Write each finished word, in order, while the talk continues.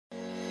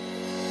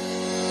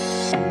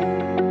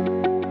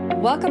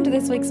Welcome to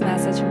this week's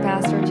message from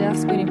Pastor Jeff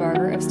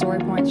Spooneybarger of Story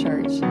Point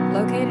Church,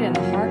 located in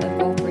the heart of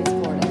Gulf Breeze,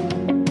 Florida.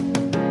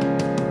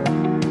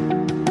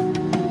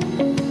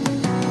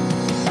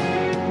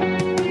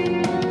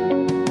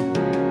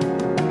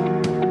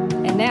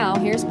 And now,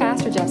 here's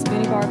Pastor Jeff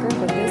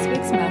Spooneybarger with this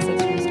week's message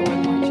from Story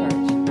Point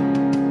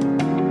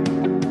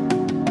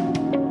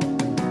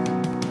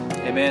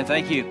Church. Amen.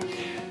 Thank you.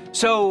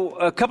 So,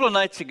 a couple of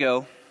nights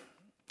ago,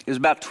 it was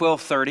about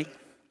 12:30,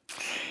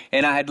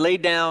 and I had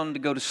laid down to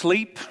go to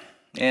sleep.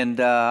 And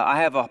I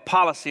have a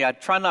policy. I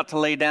try not to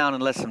lay down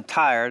unless I'm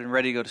tired and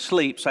ready to go to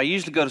sleep. So I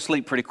usually go to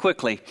sleep pretty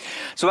quickly.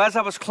 So as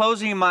I was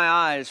closing my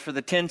eyes for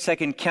the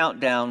 10-second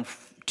countdown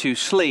to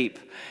sleep,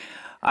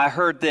 I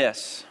heard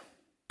this.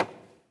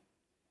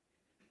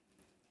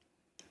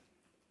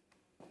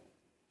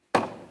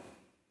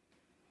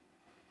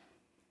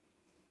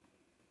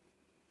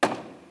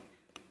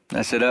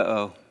 I said,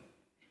 uh-oh.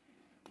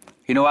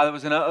 You know why there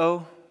was an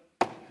uh-oh?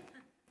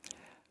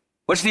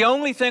 What's the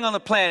only thing on the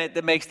planet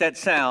that makes that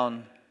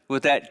sound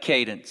with that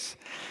cadence?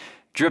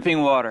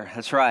 Dripping water,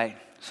 that's right.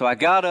 So I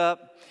got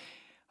up,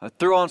 I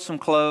threw on some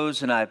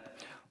clothes, and I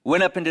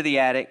went up into the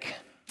attic,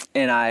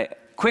 and I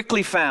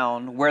quickly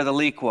found where the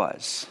leak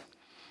was.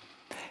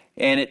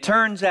 And it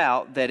turns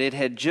out that it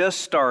had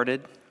just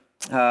started,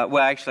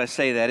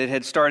 it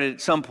had started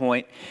at some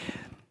point,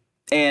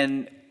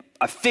 and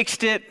I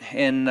fixed it,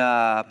 and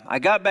I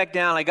got back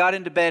down, I got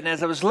into bed, and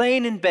as I was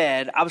laying in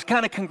bed, I was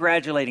kind of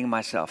congratulating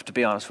myself, to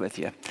be honest with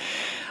you.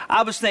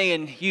 I was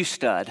saying, you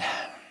stud.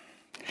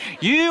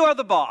 You are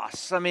the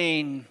boss. I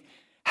mean,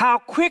 how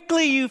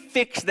quickly you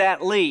fixed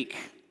that leak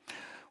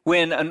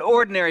when an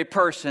ordinary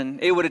person,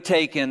 it would have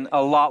taken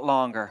a lot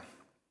longer.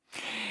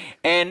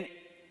 And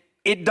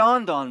it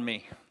dawned on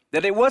me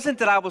that it wasn't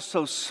that I was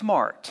so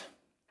smart.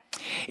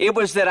 It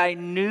was that I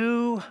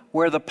knew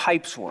where the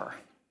pipes were.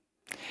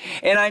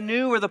 And I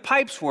knew where the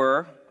pipes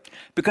were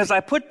because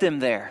I put them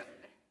there.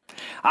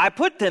 I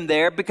put them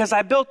there because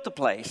I built the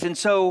place. And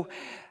so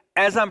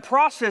as I'm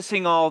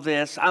processing all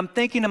this, I'm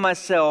thinking to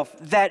myself,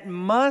 that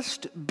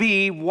must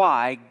be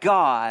why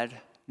God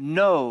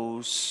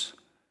knows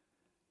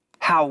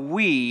how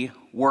we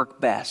work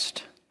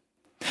best.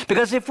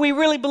 Because if we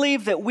really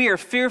believe that we are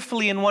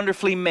fearfully and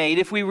wonderfully made,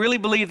 if we really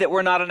believe that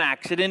we're not an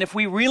accident, if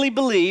we really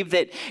believe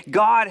that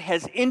God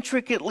has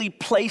intricately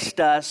placed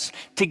us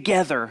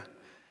together,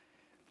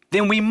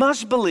 then we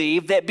must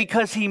believe that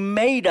because He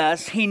made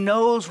us, He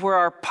knows where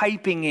our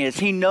piping is.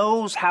 He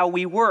knows how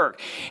we work.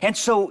 And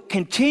so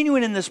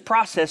continuing in this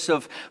process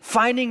of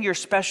finding your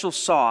special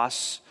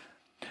sauce,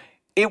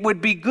 it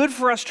would be good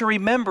for us to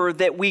remember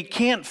that we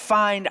can't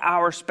find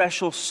our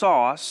special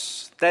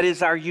sauce, that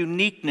is our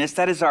uniqueness,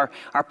 that is our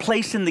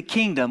place in the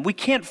kingdom. We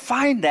can't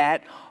find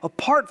that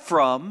apart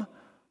from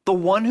the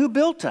one who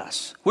built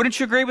us. Wouldn't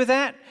you agree with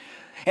that?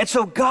 And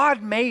so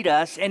God made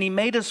us, and He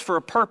made us for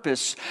a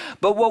purpose.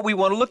 But what we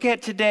want to look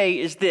at today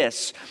is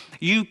this.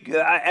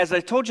 As I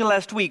told you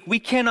last week, we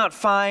cannot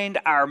find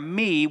our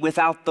me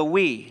without the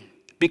we.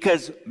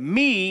 Because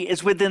me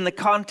is within the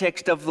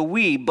context of the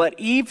we. But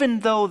even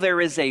though there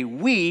is a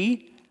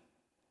we,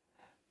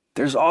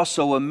 there's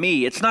also a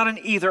me. It's not an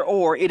either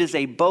or, it is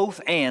a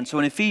both and. So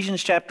in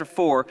Ephesians chapter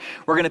 4,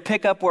 we're going to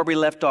pick up where we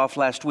left off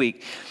last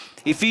week.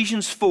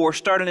 Ephesians 4,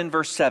 starting in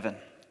verse 7.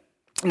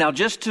 Now,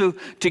 just to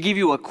give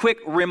you a quick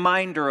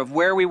reminder of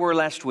where we were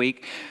last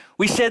week,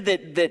 we said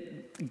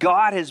that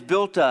God has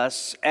built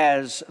us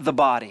as the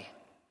body.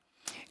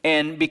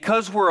 And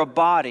because we're a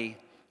body,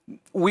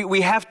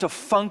 we have to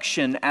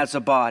function as a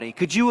body.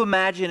 Could you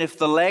imagine if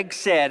the leg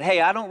said,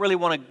 hey, I don't really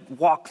want to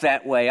walk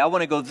that way. I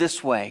want to go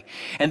this way.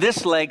 And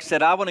this leg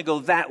said, I want to go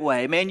that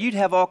way. Man, you'd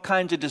have all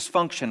kinds of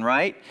dysfunction,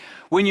 right?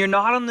 When you're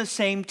not on the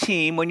same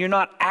team, when you're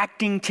not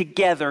acting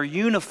together,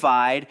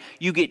 unified,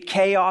 you get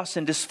chaos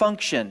and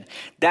dysfunction.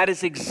 That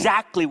is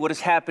exactly what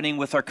is happening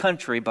with our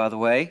country, by the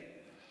way.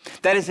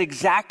 That is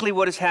exactly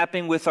what is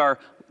happening with our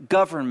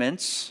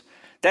governments.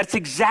 That's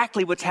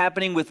exactly what's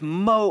happening with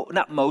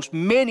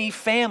many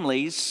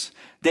families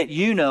that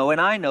you know and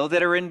I know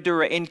that are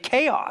in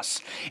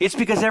chaos. It's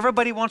because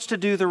everybody wants to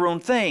do their own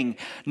thing.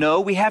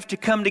 No, we have to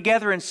come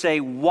together and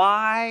say,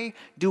 why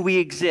do we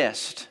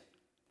exist?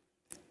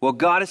 Well,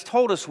 God has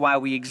told us why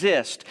we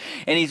exist.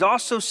 And He's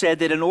also said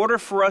that in order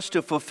for us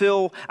to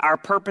fulfill our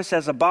purpose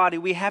as a body,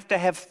 we have to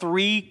have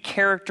three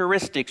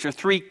characteristics or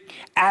three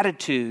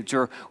attitudes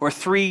or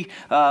three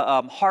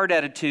hard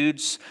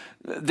attitudes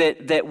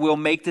that will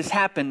make this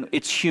happen.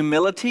 It's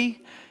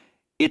humility,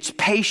 it's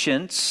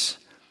patience,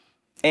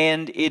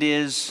 and it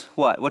is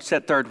what? What's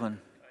that third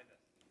one?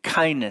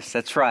 Kindness,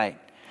 that's right.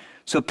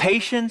 So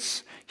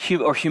patience,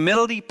 or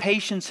humility,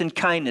 patience, and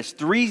kindness.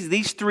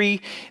 These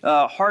three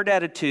hard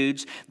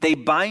attitudes, they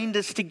bind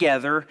us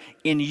together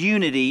in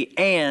unity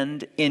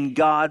and in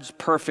God's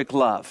perfect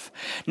love.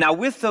 Now,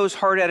 with those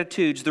hard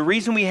attitudes, the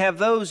reason we have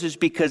those is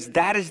because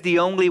that is the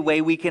only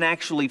way we can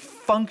actually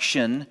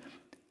function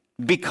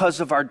because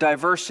of our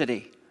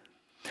diversity.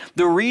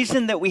 The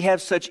reason that we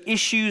have such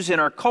issues in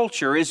our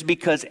culture is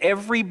because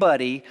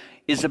everybody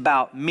is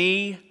about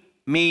me,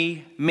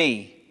 me,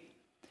 me.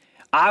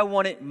 I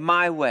want it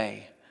my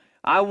way.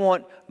 I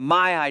want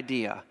my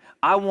idea.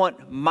 I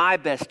want my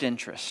best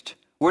interest.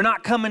 We're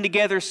not coming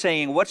together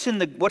saying, what's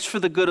for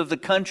the good of the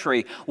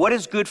country? What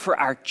is good for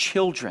our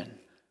children?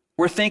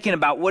 We're thinking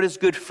about what is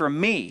good for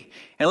me.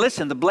 And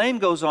listen, the blame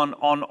goes on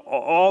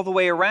all the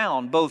way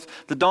around.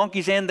 Both the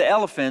donkeys and the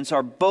elephants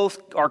are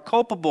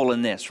culpable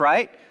in this,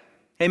 right?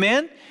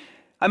 Amen?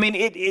 I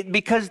mean,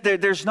 because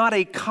there's not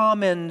a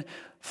common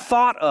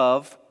thought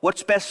of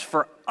what's best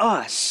for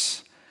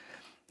us.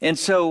 And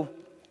so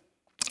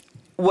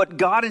what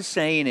God is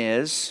saying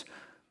is,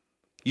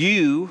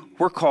 you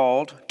were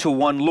called to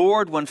one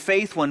Lord, one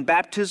faith, one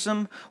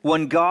baptism,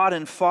 one God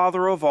and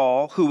Father of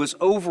all, who is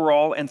over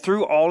all and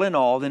through all in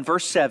all. Then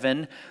verse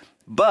 7,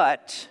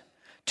 but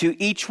to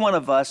each one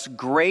of us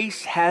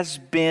grace has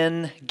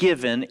been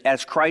given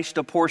as Christ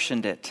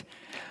apportioned it.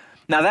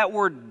 Now that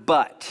word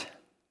but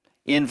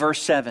in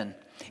verse 7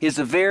 is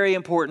a very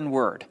important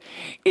word.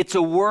 It's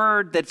a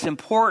word that's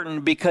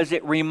important because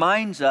it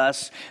reminds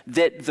us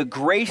that the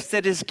grace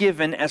that is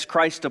given as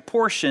Christ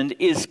apportioned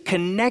is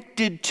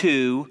connected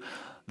to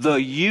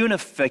the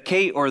unity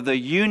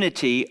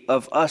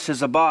of us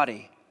as a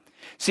body.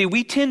 See,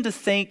 we tend to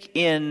think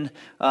we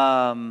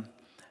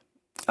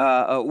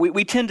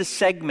tend to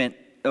segment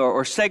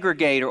or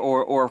segregate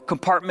or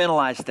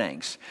compartmentalize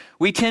things.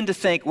 We tend to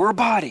think we're a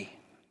body.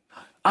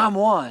 I'm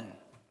one.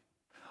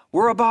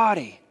 We're a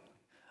body.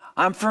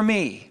 I'm for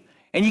me.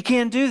 And you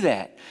can't do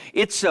that.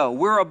 It's so.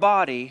 We're a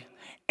body,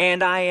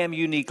 and I am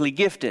uniquely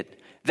gifted.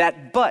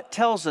 That but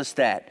tells us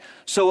that.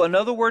 So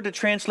another word to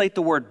translate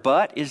the word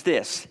but is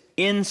this,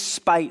 in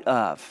spite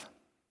of.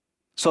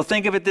 So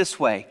think of it this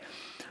way.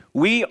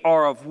 We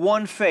are of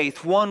one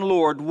faith, one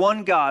Lord,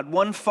 one God,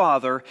 one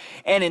Father,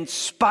 and in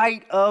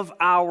spite of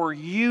our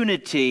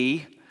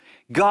unity,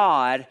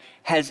 God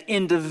has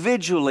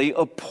individually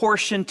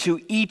apportioned to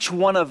each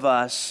one of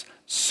us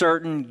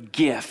certain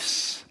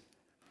gifts.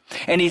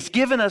 And He's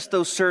given us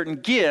those certain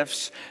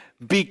gifts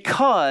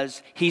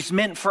because He's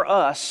meant for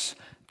us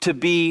to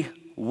be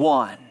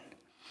one.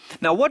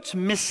 Now, what's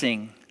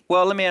missing?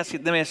 Well, let me ask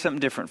something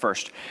different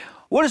first.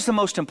 What is the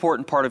most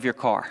important part of your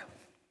car?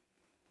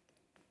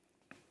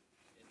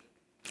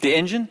 The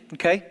engine,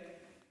 okay.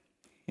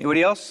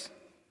 Anybody else?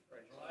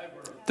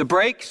 The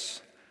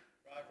brakes?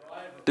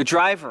 The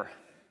driver,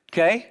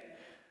 okay.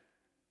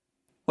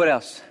 What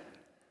else?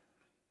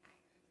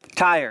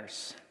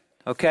 Tires,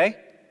 okay.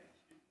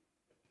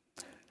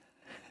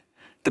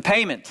 The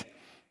payment.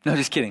 No,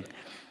 just kidding.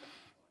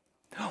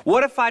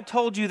 What if I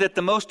told you that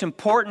the most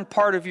important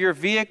part of your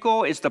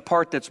vehicle is the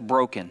part that's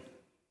broken?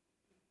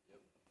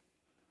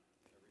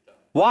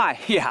 Why?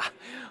 Yeah.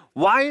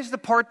 Why is the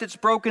part that's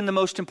broken the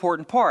most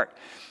important part?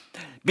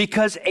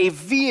 Because a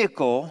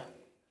vehicle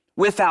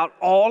without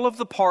all of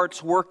the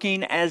parts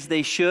working as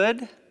they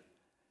should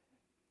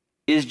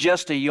is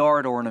just a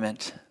yard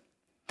ornament.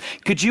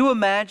 Could you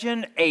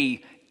imagine an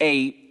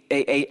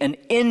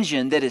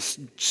engine that is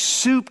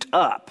souped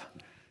up?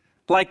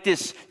 Like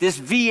this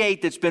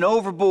V8 that's been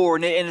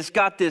overboard, and it's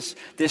got this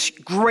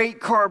great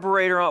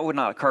carburetor on, well,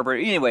 not a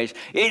carburetor, anyways.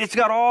 It's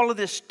got all of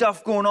this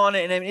stuff going on,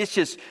 and it's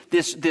just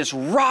this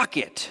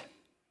rocket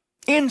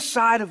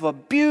inside of a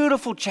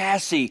beautiful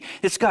chassis.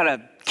 It's got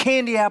a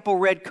candy apple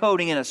red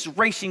coating and a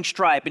racing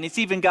stripe, and it's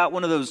even got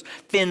one of those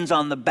fins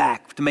on the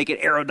back to make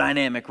it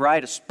aerodynamic,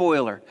 right? A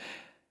spoiler.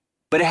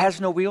 But it has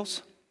no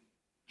wheels.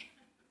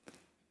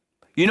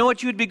 You know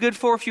what you would be good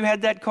for if you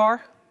had that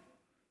car?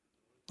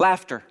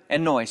 Laughter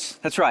and noise.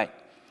 That's right.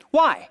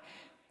 Why?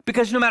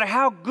 Because no matter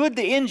how good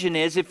the engine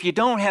is, if you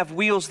don't have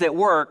wheels that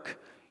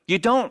work, you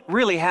don't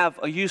really have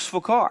a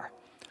useful car.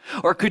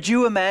 Or could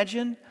you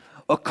imagine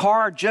a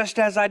car just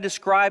as I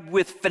described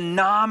with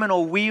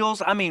phenomenal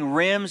wheels? I mean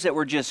rims that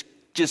were just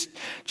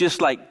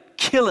like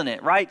killing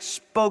it, right?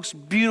 Spokes,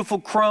 beautiful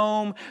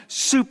chrome,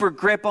 super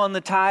grip on the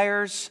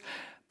tires,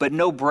 but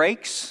no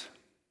brakes.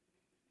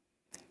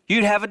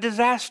 You'd have a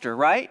disaster,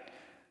 right?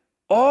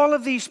 All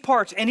of these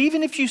parts, and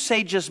even if you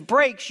say just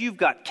brakes, you've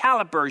got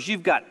calipers,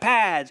 you've got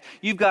pads,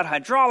 you've got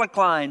hydraulic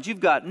lines, you've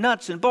got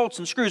nuts and bolts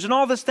and screws and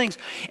all these things.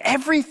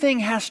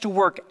 Everything has to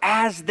work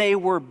as they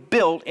were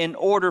built in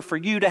order for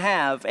you to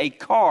have a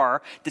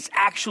car that's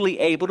actually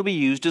able to be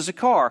used as a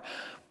car.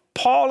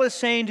 Paul is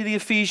saying to the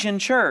Ephesian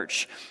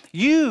church,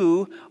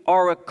 you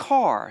are a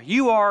car.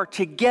 You are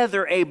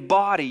together a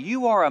body.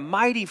 You are a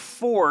mighty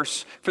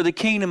force for the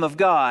kingdom of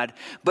God,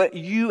 but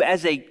you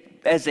as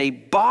a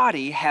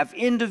body have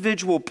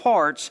individual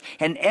parts,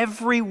 and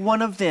every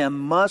one of them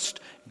must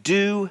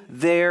do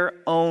their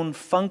own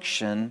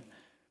function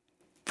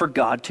for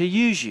God to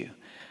use you.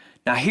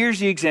 Now, here's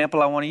the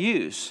example I want to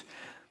use.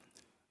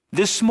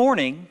 This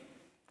morning,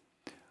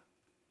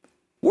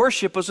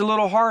 worship was a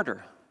little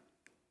harder.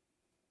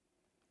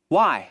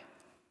 Why?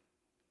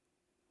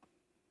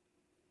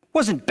 It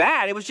wasn't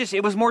bad.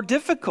 It was more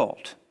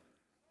difficult.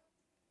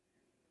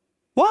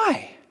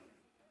 Why?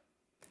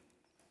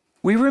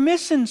 We were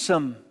missing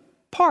some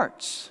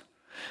parts.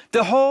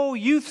 The whole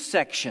youth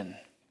section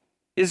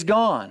is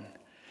gone.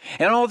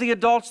 And all the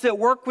adults that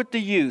work with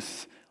the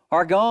youth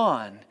are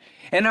gone.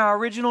 And our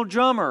original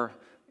drummer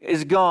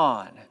is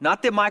gone.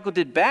 Not that Michael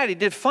did bad, he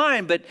did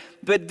fine, but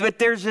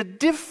there's a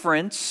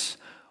difference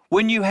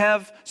when you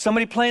have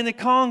somebody playing the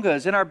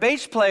congas and our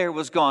bass player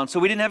was gone, so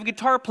we didn't have a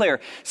guitar player.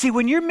 See,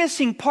 when you're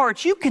missing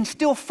parts, you can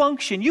still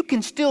function. You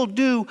can still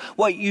do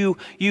what you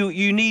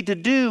need to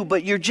do,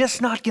 but you're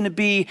just not going to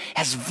be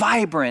as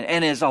vibrant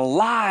and as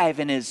alive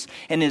and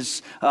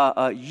as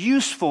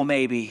useful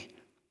maybe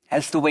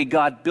as the way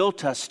God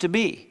built us to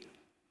be.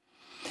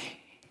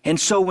 And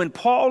so when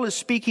Paul is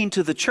speaking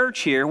to the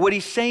church here, what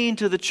he's saying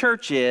to the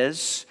church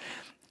is,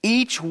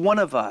 each one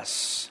of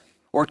us,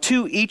 or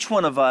to each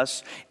one of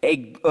us, a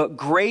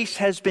grace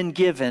has been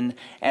given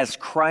as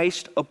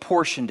Christ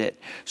apportioned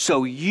it.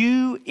 So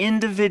you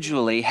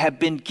individually have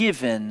been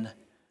given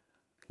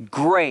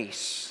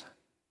grace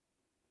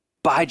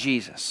by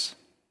Jesus.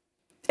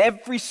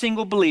 Every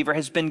single believer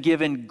has been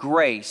given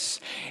grace.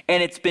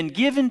 And it's been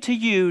given to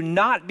you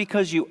not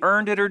because you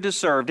earned it or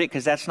deserved it,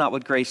 because that's not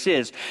what grace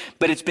is,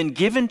 but it's been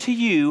given to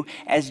you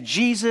as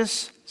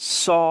Jesus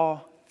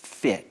saw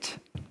fit.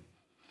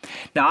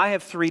 Now, I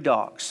have 3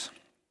 dogs.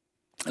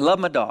 I love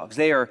my dogs.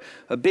 They are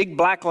a big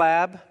black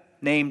lab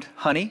named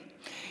Honey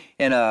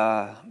and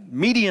a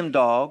medium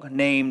dog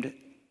named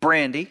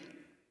Brandy.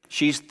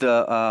 She's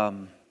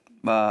the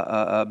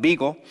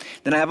beagle.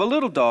 Then I have a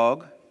little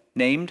dog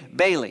named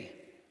Bailey.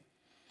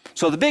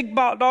 So the big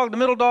dog, the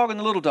middle dog, and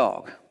the little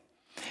dog.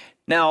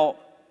 Now,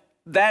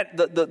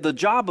 the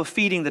job of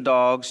feeding the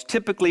dogs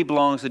typically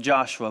belongs to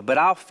Joshua, but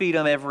I'll feed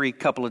them every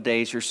couple of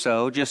days or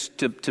so just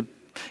to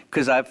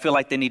because I feel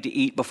like they need to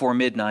eat before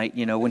midnight,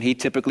 when he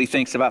typically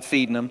thinks about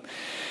feeding them.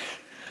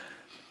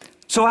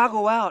 So I'll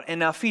go out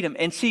and I'll feed them.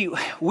 And see,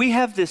 we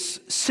have this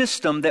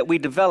system that we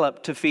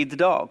developed to feed the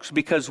dogs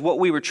because what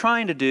we were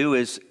trying to do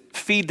is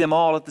feed them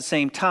all at the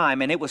same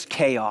time, and it was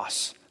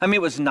chaos. I mean,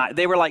 it was not,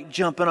 they were like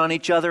jumping on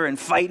each other and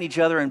fighting each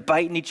other and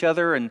biting each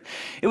other, and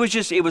it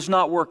was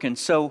not working.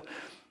 So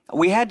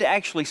we had to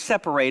actually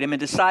separate them and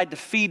decide to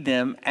feed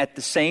them at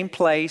the same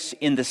place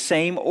in the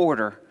same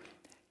order,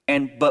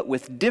 but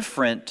with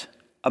different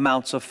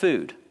amounts of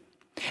food.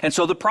 And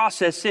so the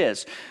process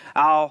is,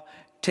 I'll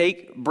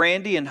take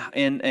Brandy and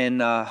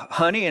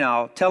Honey, and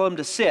I'll tell them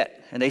to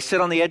sit, and they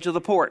sit on the edge of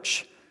the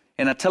porch,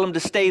 and I tell them to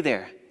stay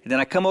there. And then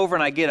I come over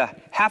and I get a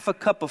half a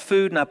cup of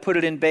food and I put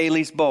it in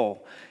Bailey's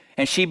bowl,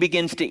 and she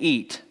begins to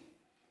eat.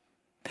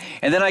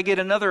 And then I get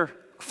another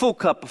full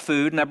cup of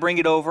food and I bring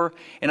it over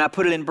and I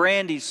put it in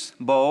Brandy's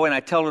bowl, and I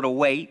tell her to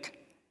wait.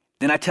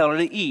 Then I tell her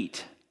to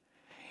eat.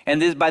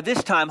 And by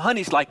this time,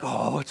 Honey's like,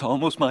 oh, it's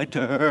almost my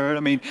turn. I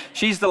mean,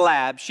 she's the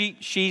lab.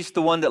 She's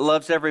the one that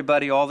loves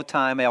everybody all the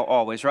time,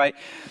 always, right?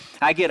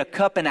 I get a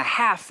cup and a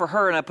half for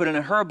her, and I put it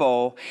in her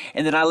bowl,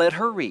 and then I let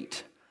her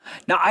eat.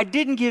 Now, I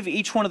didn't give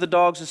each one of the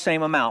dogs the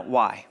same amount.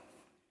 Why?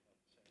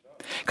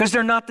 Because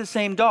they're not the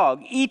same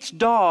dog. Each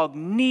dog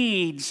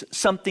needs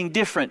something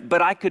different,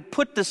 but I could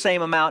put the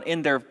same amount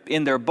in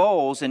their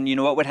bowls, and you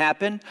know what would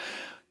happen?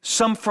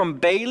 Some from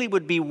Bailey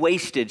would be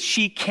wasted.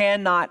 She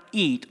cannot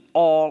eat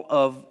all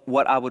of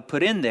what I would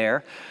put in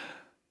there.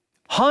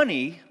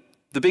 Honey,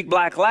 the big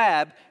black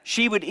lab,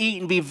 she would eat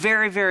and be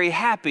very, very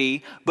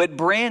happy, but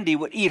Brandy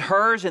would eat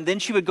hers, and then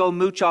she would go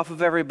mooch off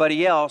of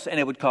everybody else, and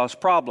it would cause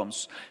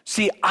problems.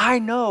 See, I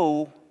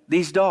know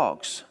these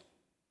dogs.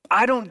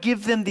 I don't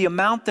give them the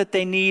amount that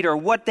they need or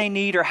what they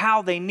need or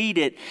how they need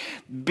it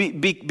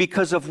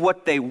because of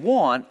what they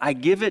want. I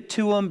give it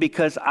to them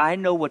because I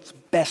know what's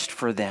best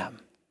for them.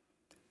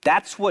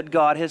 That's what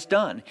God has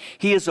done.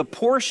 He has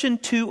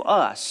apportioned to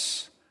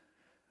us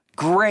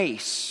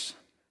grace,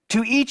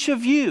 to each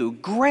of you,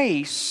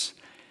 grace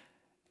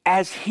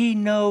as He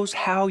knows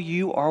how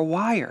you are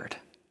wired.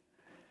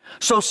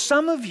 So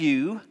some of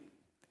you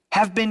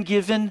have been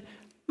given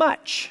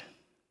much.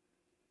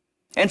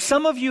 And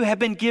some of you have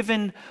been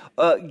given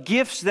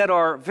gifts that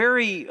are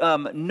very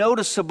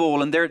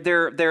noticeable, and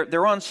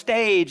they're on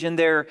stage, and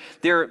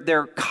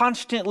they're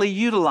constantly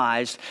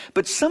utilized.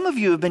 But some of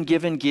you have been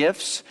given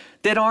gifts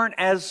that aren't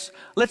as,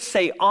 let's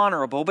say,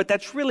 honorable, but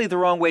that's really the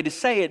wrong way to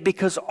say it,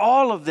 because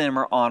all of them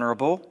are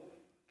honorable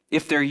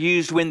if they're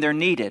used when they're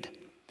needed.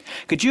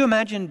 Could you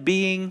imagine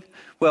being,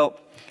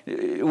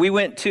 we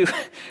went to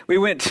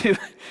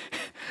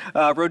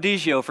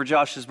Rodizio for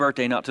Josh's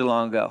birthday not too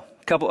long ago,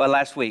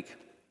 last week.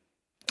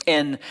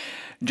 And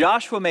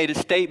Joshua made a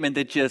statement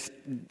that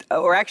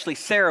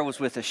Sarah was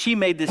with us. She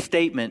made this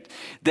statement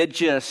that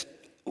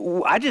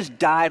I just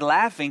died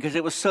laughing because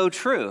it was so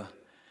true.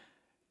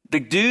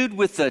 The dude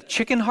with the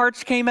chicken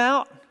hearts came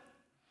out,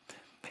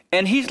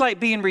 and he's like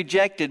being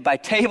rejected by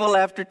table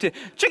after table.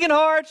 Chicken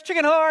hearts,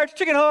 chicken hearts,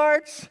 chicken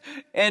hearts.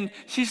 And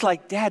she's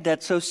like, Dad,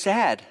 that's so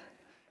sad.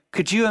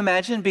 Could you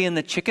imagine being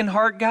the chicken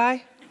heart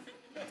guy?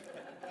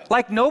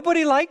 Like,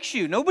 nobody likes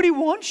you. Nobody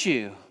wants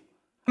you.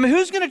 I mean,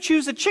 who's going to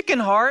choose a chicken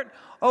heart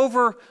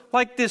over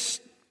like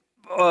this,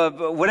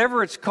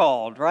 whatever it's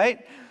called,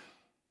 right?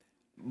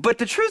 But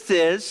the truth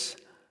is,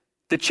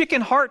 the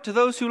chicken heart, to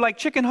those who like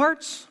chicken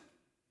hearts,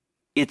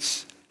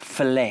 it's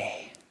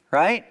filet,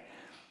 right?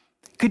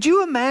 Could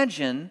you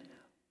imagine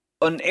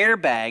an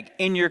airbag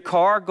in your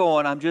car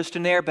going, I'm just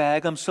an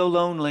airbag, I'm so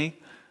lonely.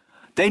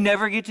 They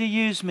never get to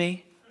use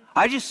me.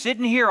 I just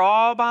sitting here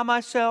all by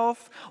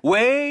myself,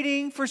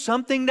 waiting for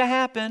something to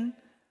happen.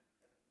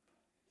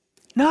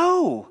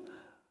 No.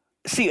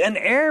 See, an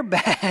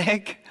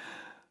airbag,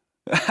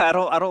 I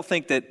don't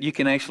think that you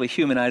can actually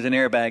humanize an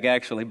airbag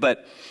actually,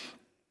 but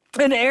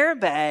an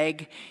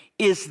airbag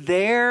is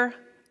there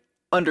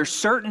under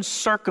certain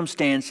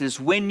circumstances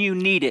when you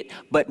need it.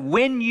 But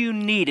when you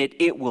need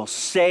it, it will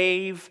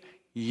save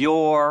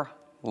your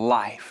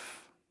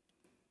life.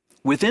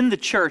 Within the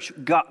church,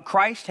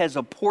 Christ has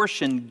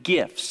apportioned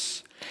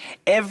gifts.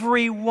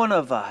 Every one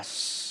of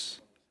us.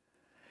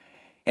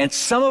 And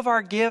some of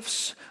our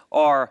gifts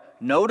are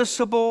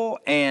noticeable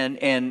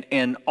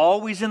and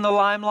always in the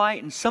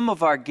limelight, and some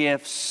of our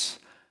gifts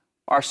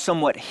are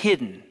somewhat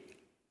hidden.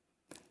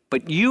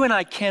 But you and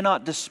I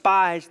cannot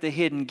despise the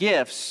hidden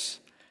gifts,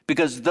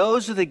 because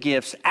those are the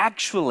gifts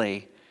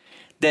actually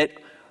that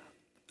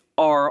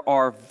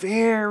are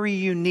very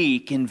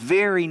unique and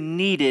very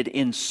needed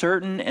in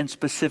certain and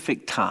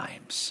specific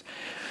times.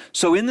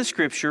 So in the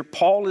scripture,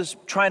 Paul is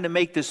trying to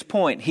make this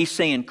point. He's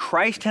saying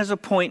Christ has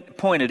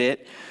appointed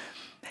it,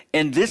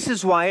 and this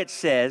is why it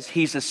says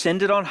he's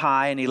ascended on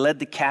high and he led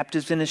the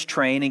captives in his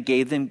train and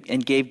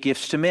gave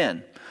gifts to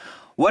men.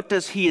 What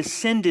does he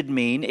ascended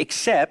mean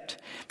except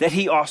that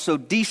he also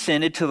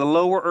descended to the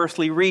lower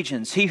earthly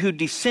regions? He who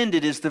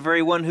descended is the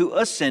very one who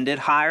ascended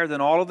higher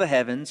than all of the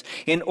heavens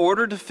in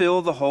order to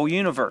fill the whole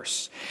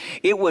universe.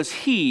 It was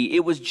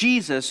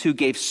Jesus who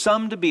gave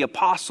some to be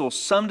apostles,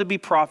 some to be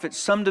prophets,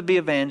 some to be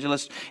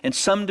evangelists, and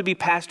some to be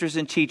pastors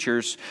and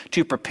teachers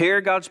to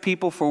prepare God's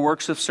people for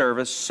works of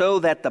service so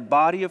that the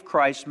body of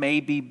Christ may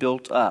be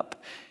built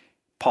up.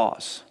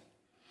 Pause.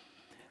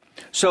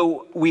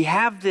 So we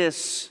have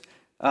this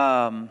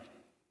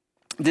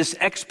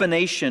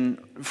explanation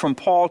from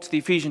Paul to the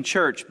Ephesian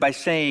church by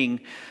saying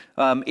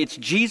it's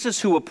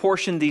Jesus who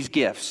apportioned these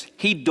gifts.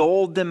 He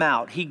doled them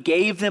out. He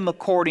gave them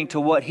according to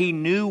what he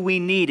knew we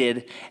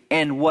needed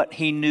and what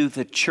he knew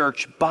the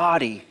church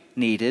body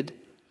needed.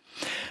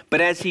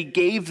 But as he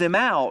gave them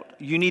out,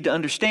 you need to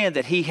understand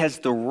that he has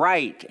the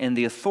right and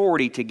the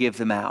authority to give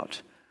them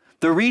out.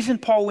 The reason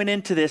Paul went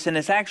into this, and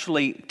it's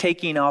actually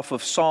taking off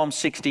of Psalm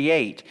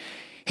 68,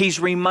 he's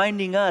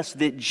reminding us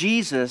that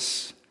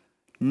Jesus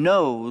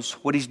knows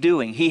what he's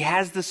doing. He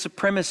has the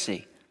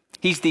supremacy.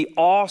 He's the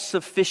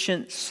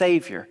all-sufficient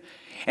Savior.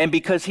 And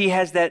because he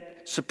has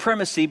that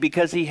supremacy,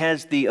 because he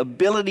has the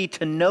ability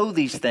to know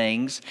these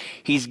things,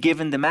 he's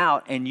given them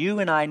out, and you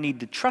and I need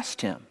to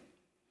trust him.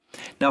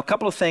 Now, a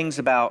couple of things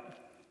about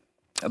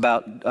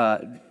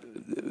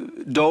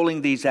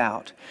doling these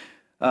out.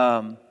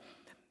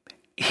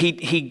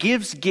 He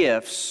gives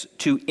gifts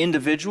to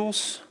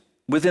individuals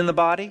within the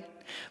body,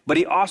 but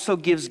he also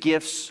gives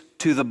gifts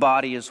to the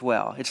body as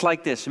well. It's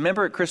like this.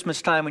 Remember at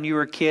Christmas time when you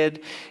were a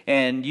kid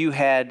and you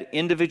had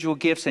individual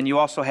gifts and you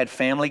also had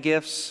family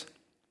gifts?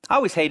 I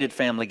always hated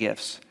family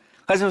gifts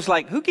because it was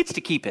like, who gets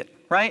to keep it,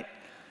 right?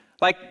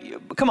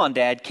 Like, come on,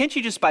 Dad, can't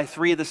you just buy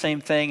 3 of the same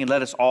thing and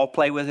let us all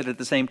play with it at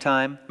the same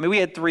time? I mean, we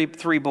had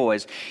three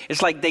boys.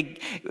 It's like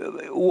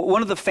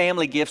one of the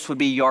family gifts would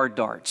be yard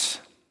darts.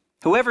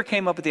 Whoever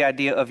came up with the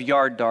idea of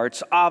yard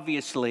darts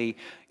obviously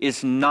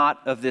is not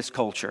of this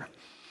culture.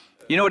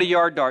 You know what a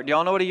yard dart? Do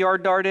y'all know what a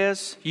yard dart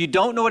is? You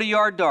don't know what a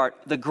yard dart,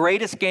 the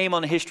greatest game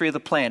on the history of the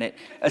planet.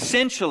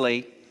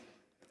 Essentially,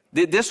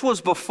 this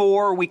was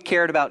before we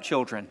cared about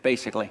children,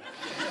 basically.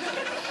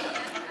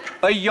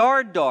 A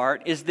yard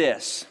dart is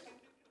this.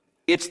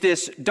 It's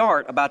this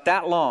dart about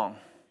that long.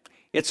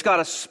 It's got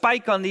a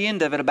spike on the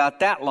end of it about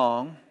that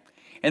long.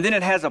 And then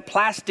it has a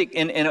plastic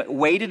and a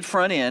weighted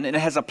front end. And it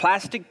has a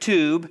plastic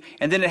tube.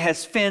 And then it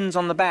has fins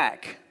on the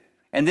back.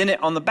 And then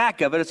on the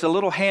back of it, it's a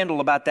little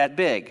handle about that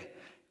big.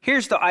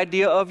 Here's the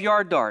idea of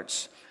yard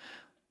darts.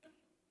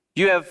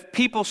 You have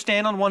people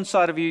stand on one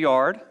side of your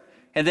yard,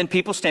 and then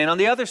people stand on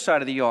the other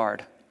side of the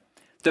yard.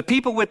 The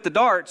people with the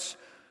darts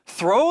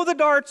throw the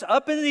darts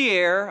up in the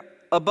air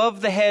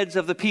above the heads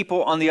of the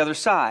people on the other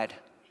side.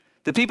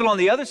 The people on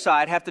the other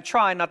side have to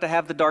try not to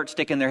have the dart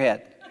stick in their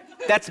head.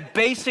 That's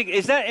basic.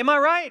 Am I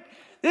right?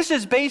 This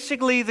is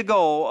basically the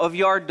goal of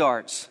yard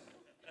darts.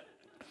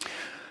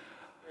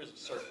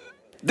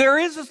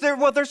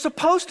 There's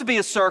supposed to be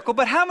a circle,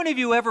 but how many of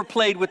you ever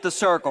played with the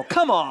circle?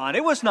 Come on,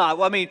 it was not.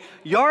 I mean,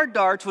 yard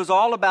darts was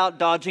all about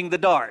dodging the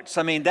darts.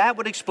 I mean, that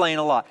would explain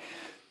a lot.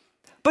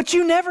 But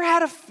you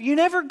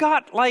never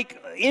got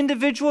like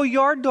individual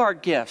yard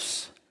dart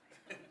gifts.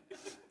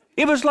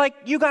 It was like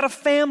you got a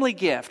family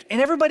gift,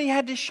 and everybody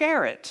had to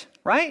share it,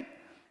 right?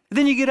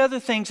 Then you get other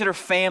things that are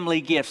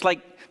family gifts,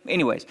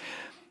 anyways.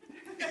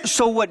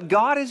 So what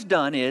God has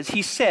done is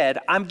he said,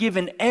 I'm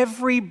giving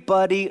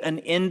everybody an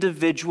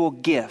individual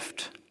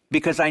gift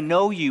because I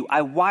know you,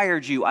 I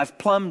wired you, I've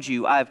plumbed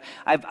you,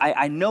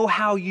 I know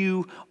how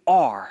you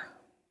are.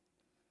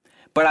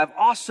 But I've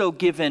also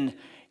given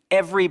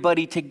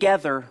everybody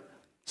together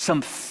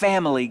some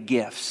family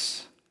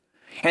gifts.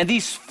 And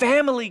these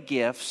family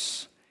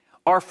gifts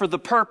are for the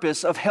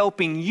purpose of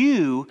helping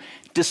you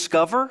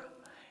discover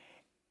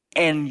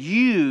and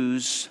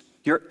use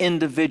your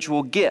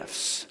individual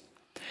gifts.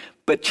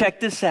 But check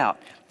this out.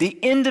 The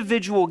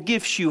individual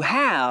gifts you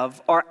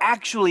have are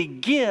actually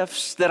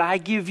gifts that I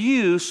give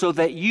you so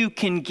that you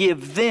can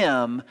give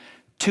them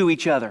to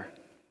each other.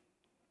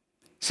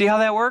 See how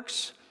that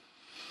works?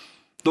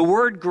 The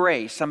word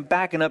grace, I'm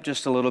backing up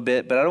just a little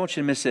bit, but I don't want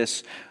you to miss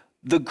this.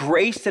 The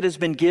grace that has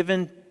been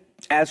given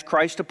as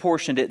Christ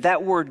apportioned it,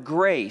 that word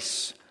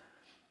grace,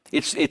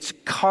 it's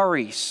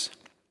charis.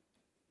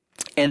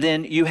 And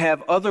then you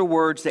have other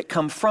words that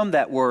come from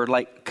that word,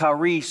 like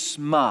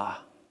charisma,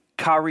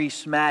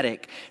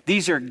 charismatic.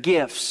 These are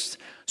gifts.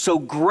 So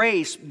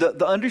grace,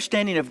 the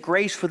understanding of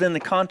grace within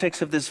the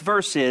context of this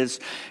verse is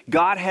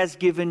God has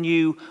given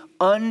you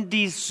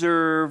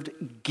undeserved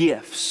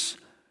gifts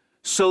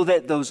so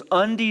that those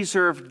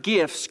undeserved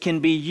gifts can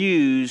be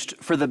used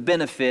for the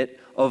benefit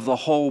of the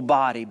whole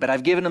body. But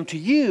I've given them to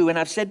you, and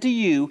I've said to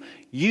you,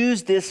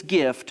 use this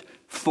gift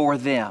for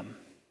them.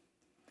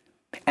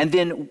 And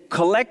then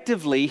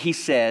collectively, he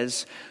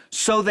says,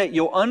 so that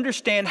you'll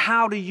understand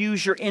how to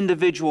use your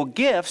individual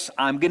gifts,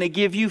 I'm going to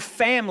give you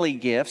family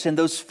gifts, and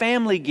those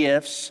family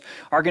gifts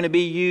are going to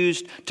be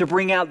used to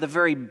bring out the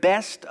very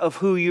best of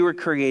who you were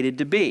created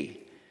to be.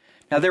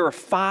 Now, there are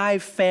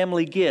 5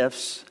 family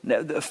gifts.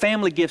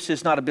 Family gifts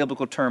is not a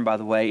biblical term, by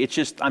the way.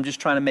 I'm just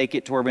trying to make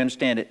it to where we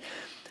understand it.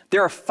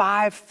 There are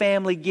 5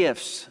 family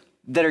gifts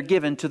that are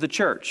given to the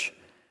church.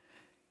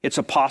 It's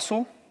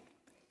apostle,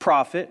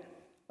 prophet,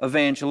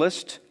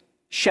 evangelist,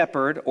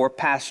 shepherd or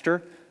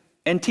pastor,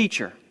 and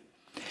teacher.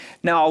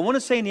 Now, I want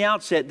to say in the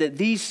outset that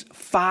these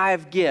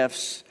 5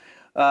 gifts,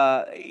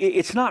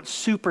 it's not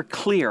super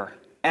clear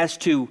as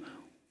to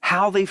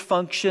how they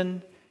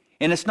function,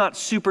 and it's not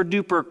super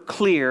duper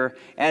clear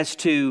as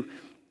to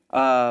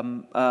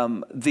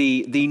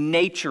the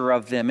nature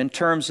of them in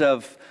terms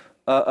of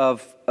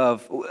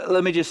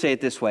let me just say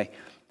it this way.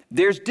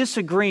 There's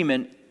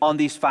disagreement on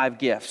these 5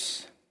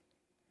 gifts.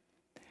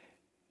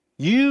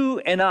 You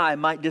and I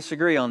might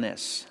disagree on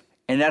this,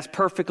 and that's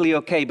perfectly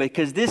okay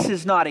because this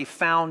is not a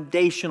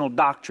foundational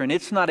doctrine.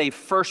 It's not a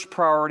first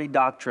priority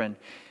doctrine.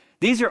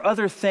 These are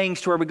other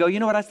things to where we go, you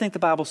know what, I think the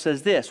Bible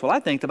says this. Well, I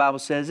think the Bible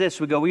says this.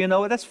 We go, well, you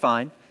know what, that's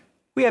fine.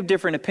 We have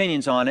different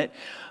opinions on it,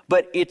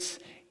 but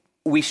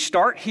we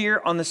start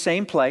here on the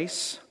same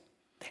place,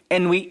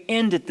 and we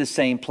end at the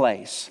same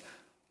place.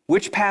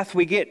 Which path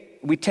we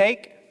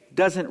take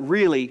doesn't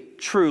really,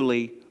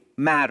 truly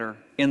matter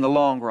in the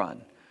long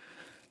run.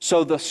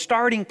 So the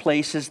starting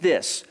place is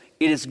this.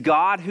 It is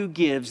God who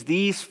gives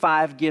these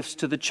 5 gifts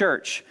to the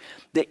church.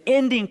 The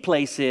ending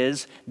place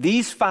is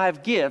these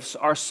 5 gifts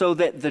are so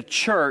that the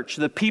church,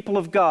 the people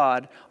of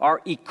God, are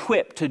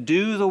equipped to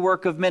do the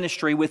work of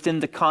ministry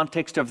within the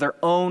context of their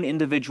own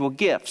individual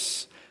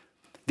gifts.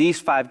 These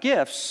 5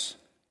 gifts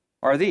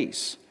are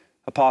these: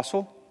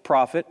 apostle,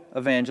 prophet,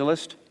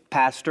 evangelist,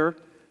 pastor,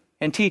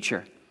 and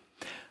teacher.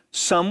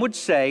 Some would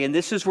say, and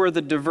this is where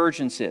the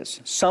divergence is,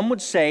 some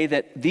would say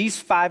that these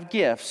 5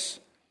 gifts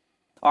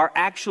are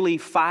actually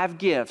 5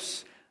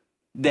 gifts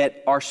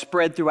that are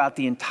spread throughout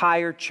the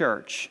entire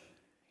church.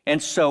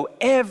 And so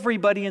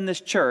everybody in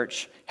this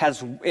church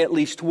has at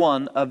least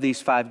one of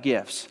these 5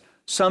 gifts.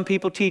 Some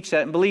people teach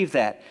that and believe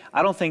that.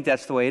 I don't think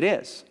that's the way it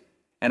is.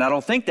 And I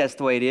don't think that's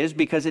the way it is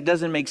because it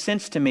doesn't make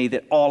sense to me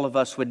that all of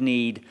us would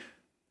need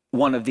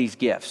one of these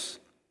gifts.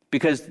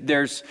 Because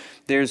there's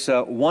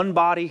one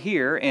body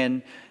here,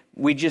 and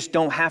we just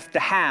don't have to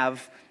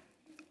have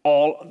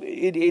all.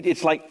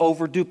 It's like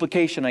over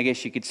duplication, I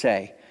guess you could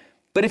say.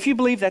 But if you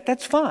believe that,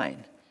 that's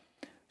fine.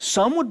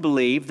 Some would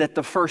believe that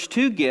the first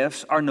 2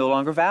 gifts are no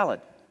longer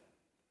valid,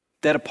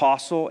 that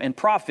apostle and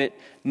prophet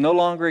no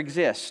longer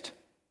exist,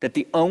 that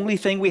the only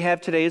thing we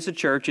have today as a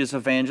church is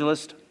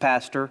evangelist,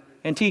 pastor,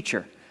 and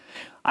teacher.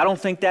 I don't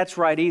think that's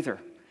right either.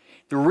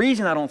 The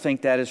reason I don't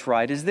think that is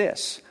right is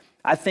this.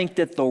 I think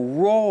that the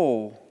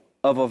role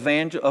of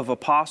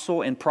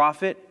apostle and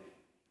prophet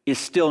is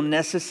still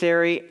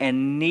necessary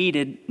and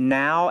needed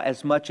now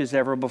as much as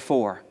ever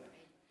before.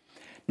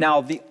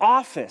 Now, the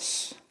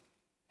office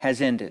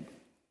has ended.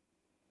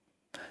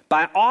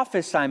 By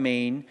office, I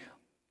mean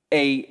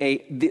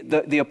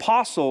the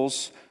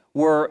apostles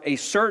were a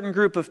certain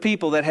group of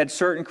people that had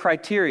certain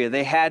criteria.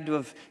 They had to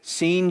have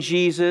seen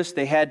Jesus.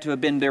 They had to have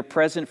been there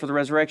present for the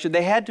resurrection.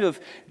 They had to have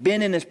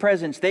been in his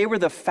presence. They were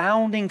the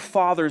founding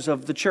fathers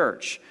of the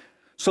church.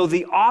 So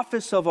the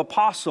office of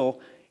apostle,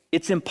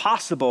 it's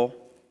impossible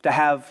to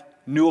have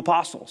new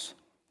apostles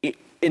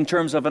in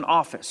terms of an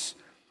office.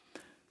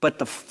 But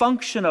the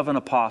function of an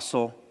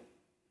apostle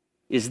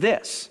is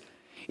this.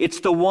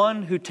 It's the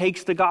one who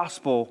takes the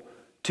gospel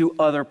to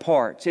other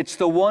parts. It's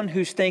the one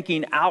who's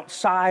thinking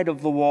outside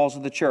of the walls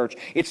of the church.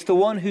 It's the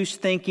one who's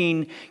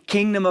thinking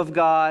kingdom of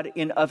God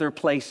in other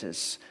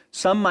places.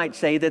 Some might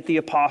say that the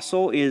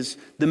apostle is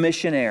the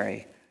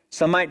missionary.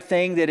 Some might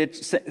think that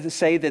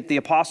say that the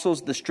apostle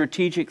is the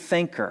strategic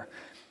thinker.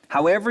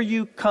 However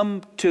you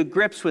come to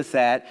grips with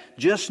that,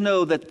 just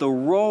know that the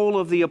role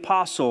of the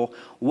apostle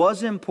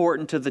was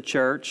important to the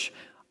church.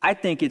 I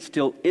think it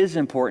still is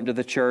important to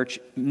the church,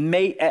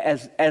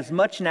 as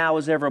much now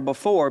as ever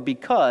before,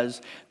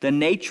 because the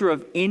nature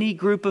of any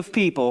group of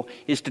people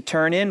is to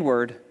turn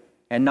inward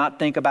and not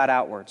think about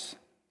outwards.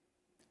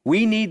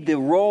 We need the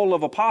role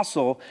of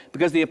apostle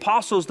because the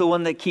apostle is the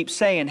one that keeps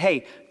saying,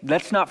 hey,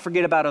 let's not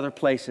forget about other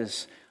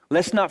places.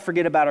 Let's not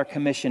forget about our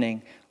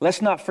commissioning.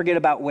 Let's not forget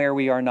about where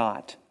we are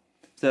not.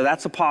 So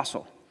that's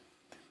apostle.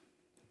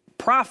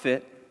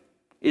 Prophet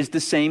is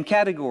the same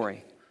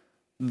category.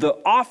 The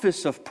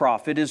office of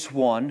prophet is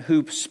one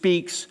who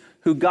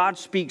God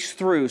speaks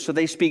through. So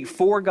they speak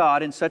for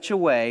God in such a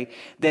way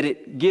that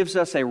it gives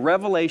us a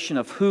revelation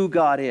of who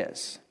God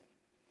is.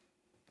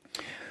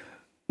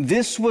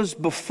 This was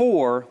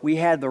before we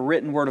had the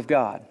written word of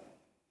God.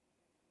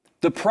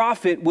 The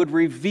prophet would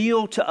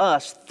reveal to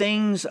us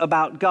things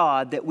about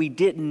God that we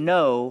didn't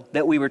know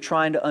that we were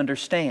trying to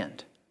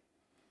understand.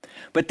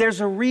 But there's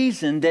a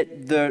reason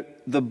that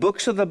the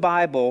books of the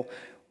Bible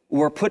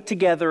were put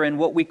together in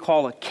what we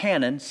call a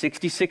canon,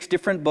 66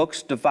 different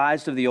books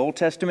devised of the Old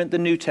Testament, the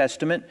New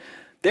Testament.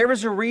 There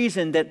was a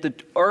reason that the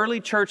early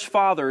church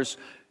fathers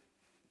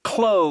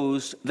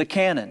closed the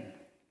canon.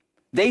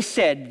 They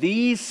said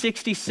these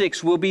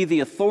 66 will be the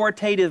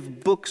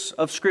authoritative books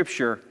of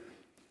Scripture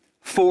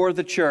for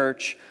the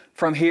church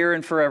from here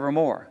and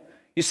forevermore.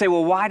 You say,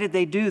 well, why did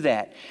they do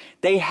that?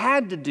 They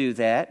had to do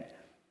that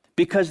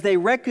because they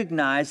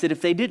recognized that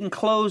if they didn't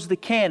close the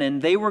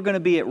canon, they were going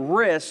to be at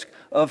risk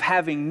of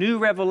having new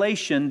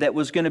revelation that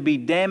was going to be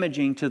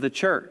damaging to the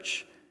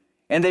church.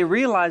 And they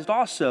realized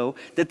also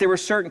that there were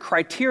certain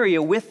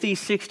criteria with these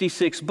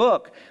 66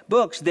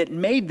 books that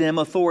made them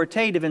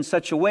authoritative in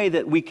such a way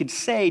that we could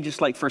say,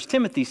 just like 1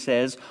 Timothy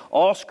says,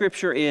 all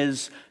Scripture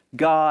is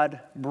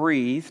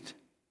God-breathed,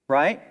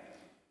 right?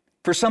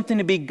 For something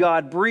to be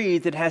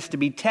God-breathed, it has to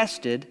be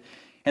tested.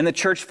 And the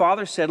church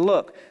father said,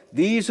 look,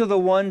 these are the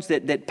ones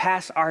that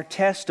pass our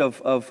test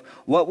of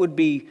what would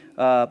be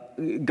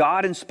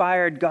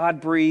God-inspired,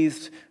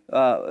 God-breathed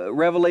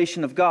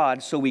revelation of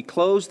God. So we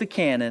close the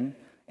canon,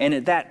 and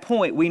at that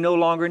point, we no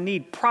longer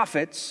need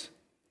prophets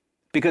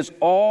because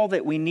all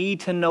that we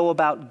need to know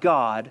about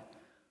God,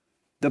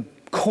 the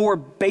core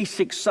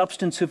basic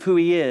substance of who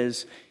He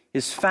is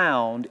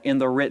found in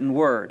the written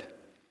word.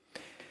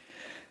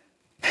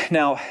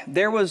 Now,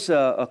 there was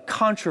a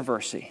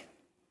controversy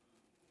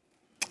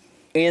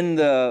in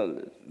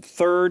the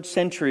 3rd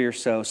century or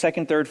so,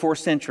 2nd, 3rd, 4th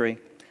century.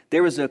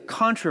 There was a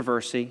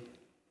controversy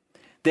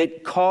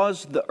that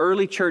caused the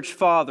early church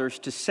fathers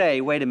to say,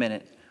 wait a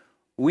minute,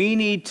 we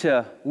need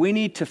to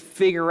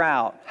figure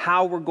out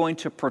how we're going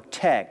to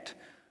protect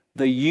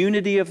the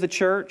unity of the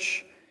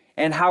church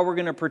and how we're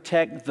going to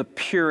protect the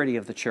purity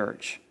of the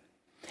church.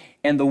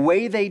 And the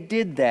way they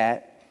did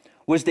that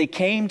was they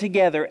came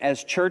together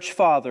as church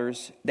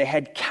fathers. They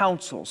had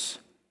councils.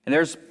 And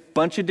there's a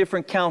bunch of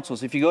different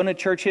councils. If you go into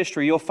church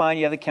history, you'll find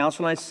you have the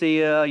Council of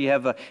Nicaea, you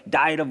have a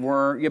Diet of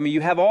Worms. I mean,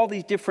 you have all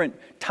these different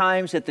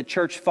times that the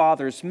church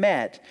fathers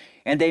met,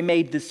 and they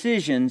made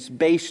decisions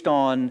based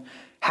on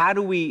how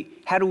do we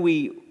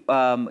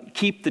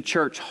keep the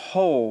church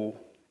whole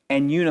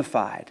and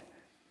unified.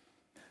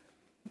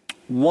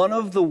 One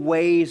of the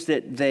ways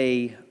that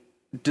they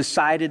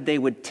decided they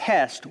would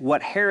test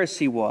what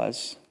heresy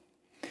was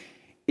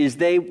is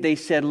they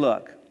said,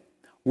 look,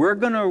 we're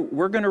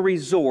gonna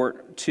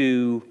resort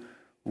to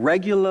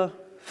regula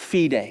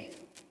fide.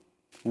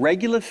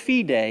 Regula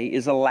fide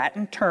is a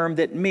Latin term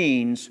that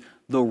means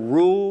the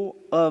rule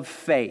of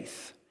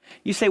faith.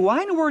 You say,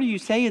 why in the world are you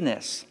saying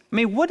this? I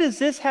mean, what does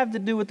this have to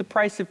do with the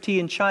price of tea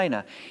in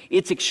China?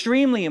 It's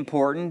extremely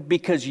important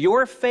because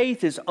your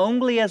faith is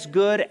only as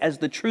good as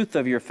the truth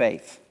of your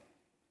faith.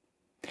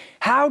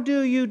 How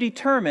do you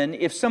determine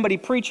if somebody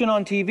preaching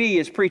on TV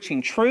is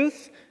preaching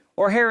truth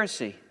or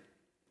heresy?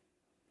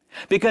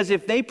 Because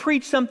if they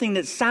preach something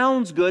that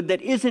sounds good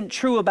that isn't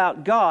true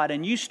about God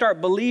and you start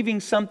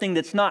believing something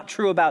that's not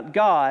true about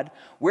God,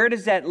 where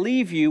does that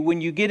leave you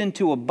when you get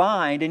into a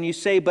bind and you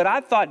say, but I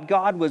thought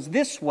God was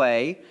this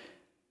way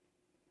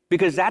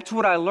because that's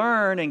what I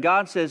learned, and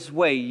God says,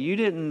 wait, you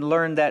didn't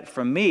learn that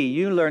from me.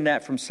 You learned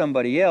that from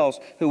somebody else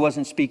who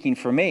wasn't speaking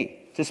for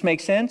me. Does this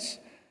make sense?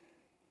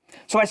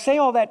 So I say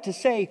all that to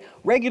say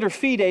regular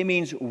fide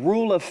means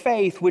rule of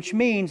faith, which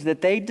means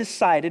that they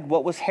decided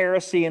what was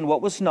heresy and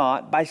what was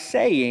not by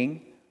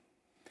saying,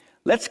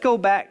 let's go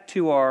back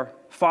to our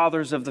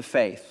fathers of the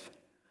faith.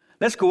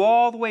 Let's go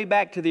all the way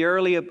back to the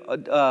early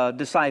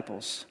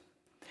disciples.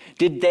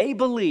 Did they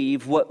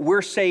believe what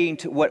we're saying,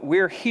 what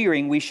we're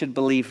hearing we should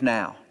believe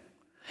now?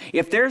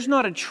 If there's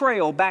not a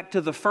trail back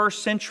to the 1st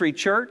century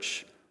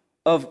church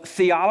of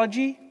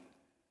theology,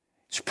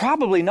 it's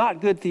probably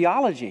not good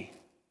theology.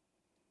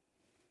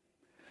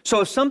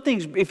 So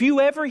if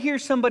you ever hear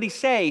somebody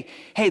say,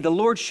 hey, the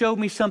Lord showed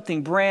me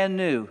something brand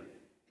new.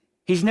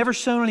 He's never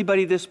shown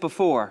anybody this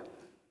before.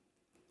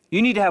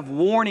 You need to have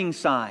warning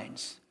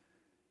signs.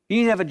 You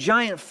need to have a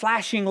giant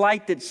flashing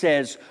light that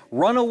says,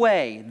 run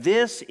away.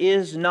 This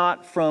is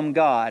not from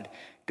God.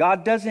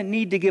 God doesn't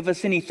need to give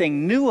us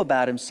anything new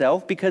about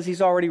Himself because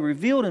He's already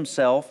revealed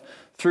Himself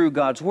through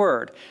God's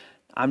Word.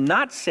 I'm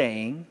not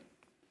saying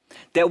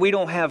that we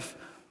don't have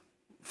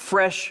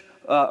fresh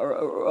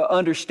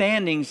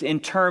understandings in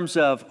terms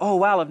of, oh,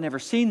 wow, I've never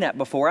seen that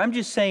before. I'm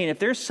just saying if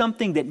there's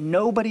something that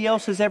nobody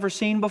else has ever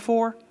seen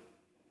before,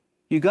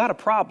 you got a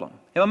problem.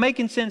 Am I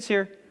making sense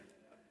here?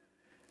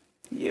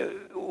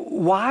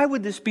 Why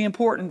would this be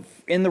important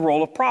in the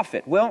role of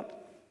prophet? Well,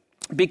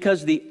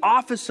 because the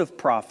office of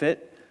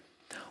prophet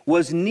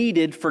was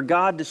needed for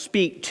God to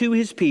speak to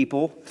his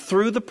people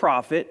through the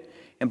prophet.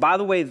 And by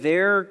the way,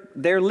 their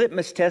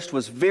litmus test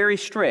was very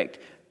strict.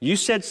 You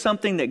said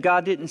something that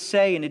God didn't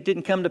say and it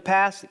didn't come to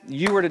pass,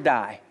 you were to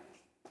die.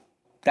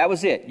 That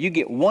was it. You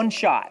get one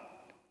shot.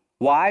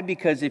 Why?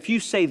 Because if you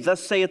say,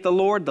 thus saith the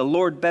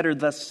Lord better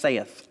thus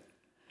saith.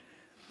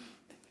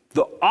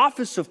 The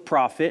office of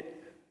prophet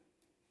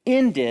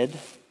ended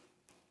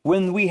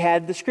when we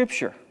had the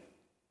scripture.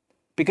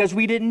 Because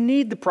we didn't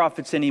need the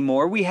prophets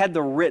anymore. We had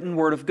the written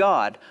word of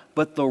God.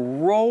 But the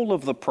role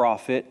of the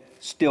prophet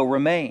still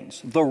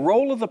remains. The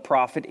role of the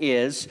prophet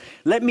is,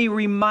 let me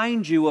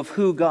remind you of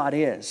who God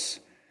is.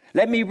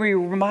 Let me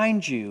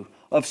remind you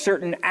of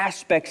certain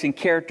aspects and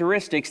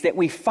characteristics that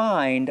we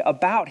find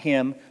about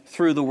him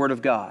through the word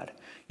of God.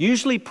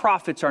 Usually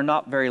prophets are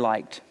not very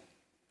liked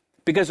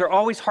because they're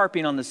always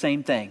harping on the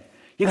same thing.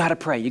 You got to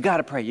pray, you got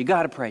to pray, you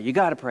got to pray, you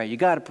got to pray, you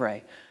got to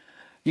pray.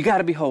 You got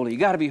to be holy, you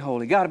got to be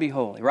holy, you got to be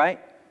holy, right?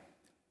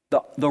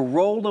 The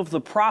role of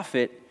the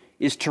prophet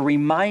is to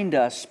remind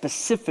us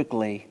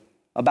specifically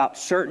about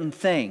certain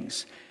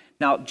things.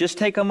 Now, just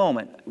take a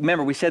moment.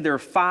 Remember, we said there are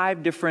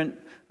 5 different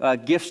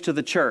gifts to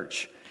the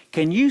church.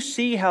 Can you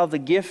see how the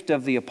gift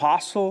of the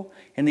apostle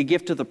and the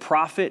gift of the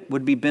prophet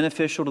would be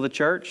beneficial to the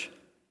church?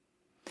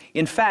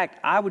 In fact,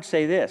 I would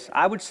say this.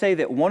 I would say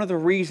that one of the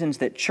reasons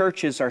that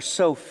churches are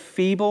so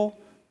feeble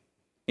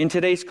in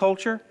today's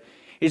culture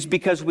is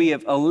because we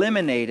have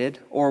eliminated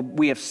or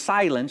we have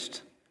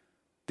silenced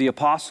the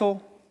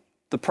apostle,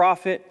 the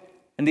prophet,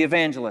 and the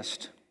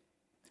evangelist.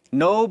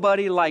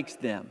 Nobody likes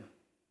them.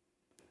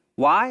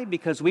 Why?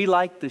 Because we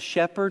like the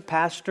shepherd,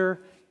 pastor,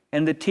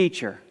 and the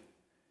teacher.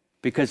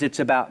 Because it's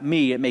about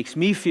me. It makes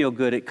me feel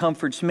good. It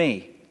comforts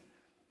me.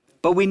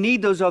 But we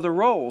need those other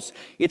roles.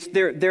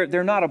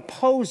 They're not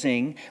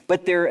opposing,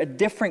 but they're a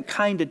different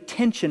kind of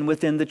tension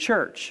within the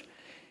church.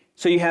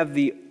 So you have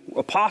the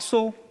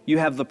apostle, you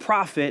have the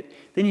prophet,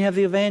 then you have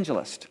the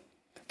evangelist.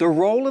 The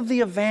role of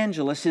the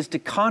evangelist is to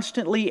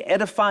constantly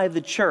edify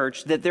the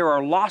church that there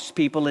are lost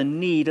people in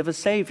need of a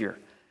Savior.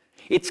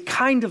 It's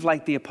kind of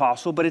like the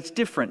apostle, but it's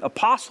different.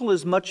 Apostle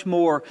is much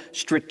more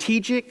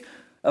strategic.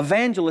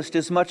 Evangelist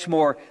is much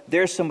more,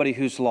 there's somebody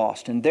who's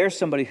lost, and there's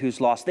somebody who's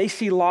lost. They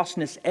see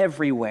lostness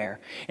everywhere.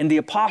 And the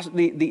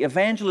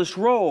evangelist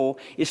role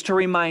is to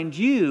remind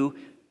you,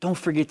 don't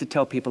forget to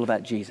tell people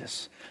about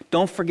Jesus.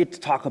 Don't forget to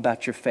talk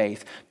about your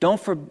faith. Don't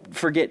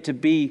forget to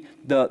be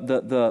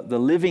the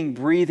living,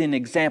 breathing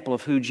example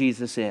of who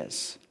Jesus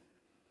is.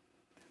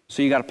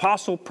 So you got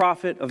apostle,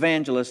 prophet,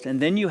 evangelist,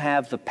 and then you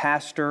have the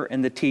pastor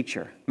and the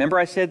teacher. Remember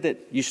I said that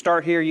you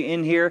start here, you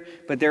end here,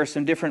 but there are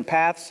some different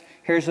paths?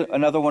 Here's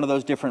another one of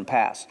those different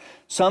paths.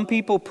 Some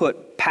people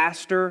put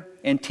pastor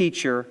and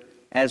teacher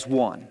as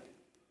one.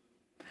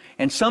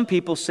 And some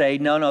people say,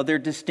 no, they're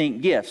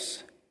distinct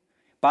gifts.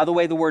 By the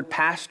way, the word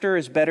pastor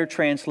is better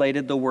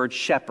translated the word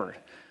shepherd.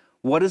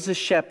 What is a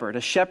shepherd?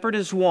 A shepherd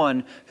is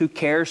one who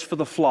cares for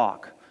the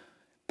flock.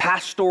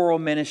 Pastoral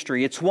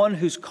ministry. It's one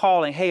who's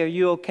calling, hey, are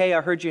you okay?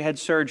 I heard you had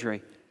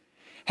surgery.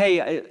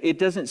 Hey, it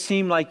doesn't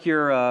seem like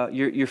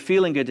you're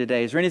feeling good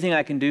today. Is there anything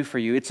I can do for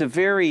you? It's a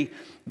very,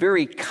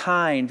 very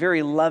kind,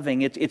 very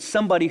loving. It's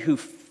somebody who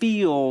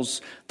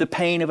feels the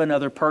pain of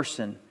another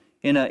person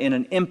in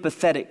an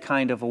empathetic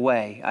kind of a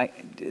way.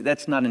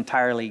 That's not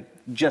entirely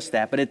just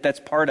that, but that's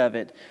part of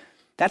it.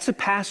 That's a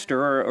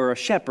pastor or a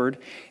shepherd.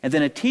 And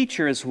then a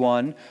teacher is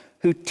one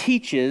who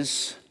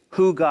teaches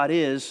who God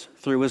is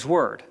through his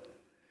word.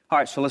 All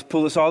right, so let's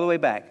pull this all the way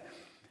back.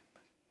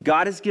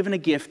 God has given a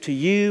gift to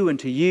you and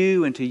to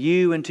you and to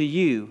you and to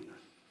you.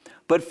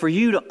 But for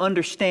you to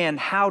understand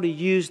how to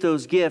use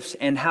those gifts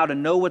and how to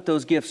know what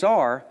those gifts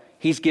are,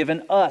 he's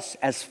given us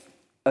as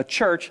a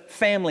church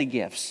family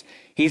gifts.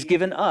 He's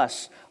given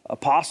us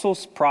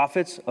apostles,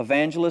 prophets,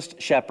 evangelists,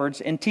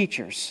 shepherds, and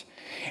teachers.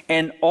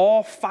 And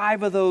all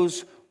 5 of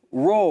those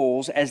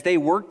roles, as they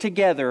work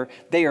together,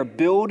 they are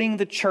building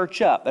the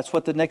church up. That's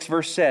what the next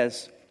verse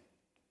says.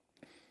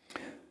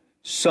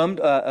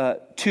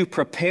 To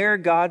prepare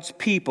God's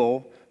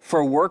people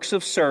for works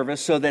of service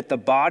so that the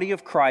body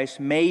of Christ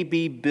may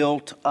be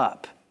built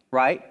up,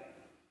 right?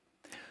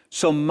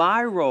 So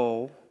my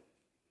role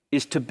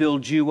is to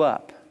build you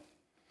up.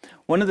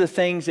 One of the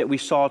things that we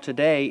saw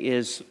today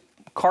is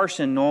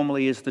Carson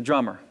normally is the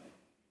drummer.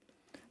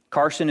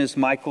 Carson is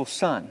Michael's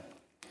son.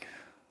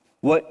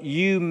 What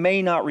you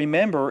may not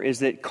remember is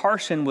that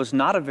Carson was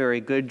not a very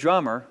good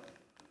drummer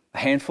a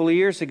handful of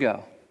years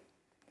ago.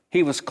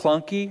 He was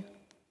clunky.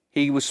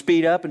 He would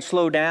speed up and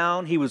slow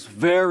down. He was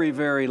very,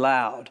 very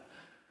loud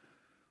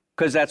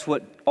because that's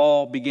what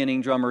all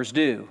beginning drummers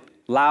do.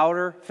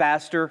 Louder,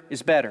 faster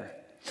is better.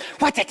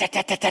 Right?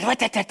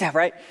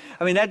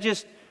 I mean,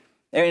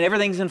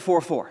 everything's in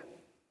 4/4.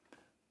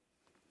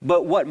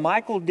 But what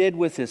Michael did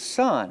with his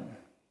son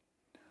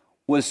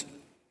was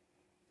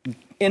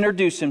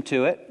introduce him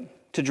to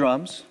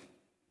drums.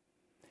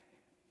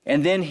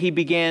 And then he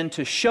began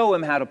to show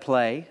him how to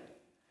play.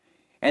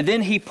 And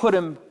then he put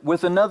him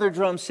with another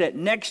drum set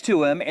next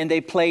to him, and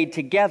they played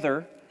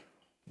together.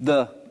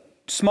 The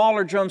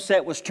smaller drum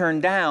set was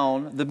turned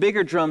down. The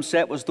bigger drum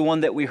set was the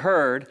one that we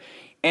heard,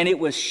 and it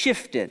was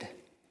shifted.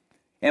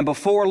 And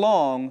before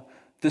long,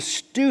 the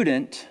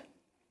student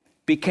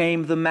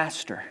became the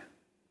master.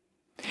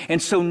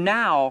 And so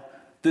now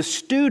the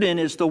student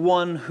is the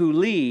one who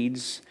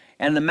leads,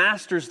 and the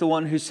master is the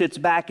one who sits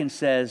back and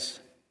says,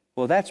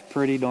 well, that's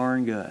pretty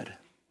darn good.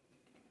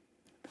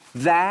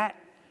 That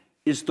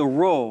is the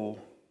role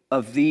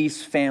of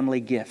these family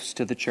gifts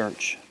to the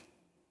church.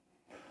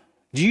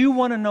 Do you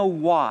want to know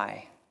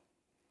why?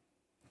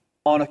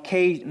 On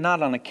occasion,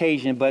 not on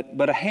occasion,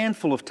 but a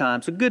handful of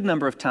times, a good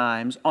number of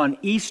times, on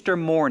Easter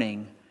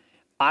morning,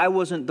 I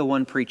wasn't the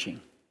one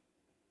preaching.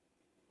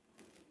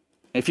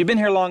 If you've been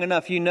here long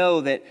enough, you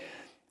know that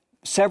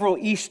several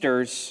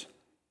Easters,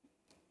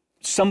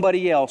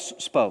 somebody else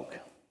spoke.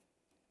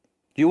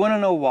 Do you want to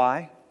know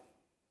why?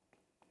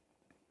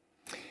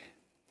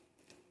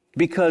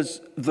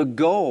 Because the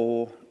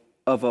goal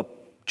of a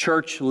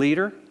church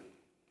leader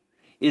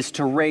is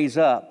to raise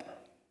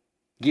up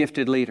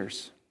gifted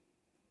leaders.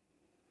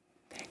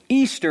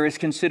 Easter is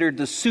considered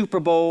the Super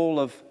Bowl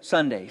of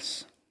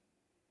Sundays.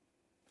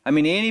 I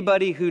mean,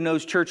 anybody who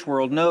knows church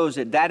world knows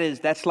that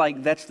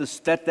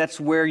that's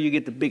where you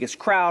get the biggest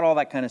crowd, all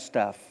that kind of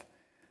stuff.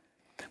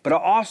 But I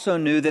also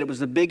knew that it was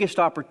the biggest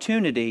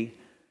opportunity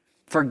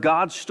for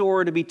God's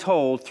story to be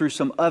told through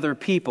some other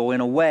people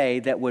in a way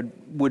that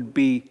would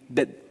be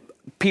that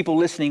people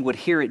listening would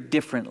hear it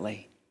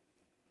differently.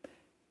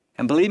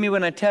 And believe me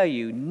when I tell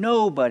you,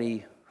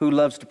 nobody who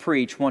loves to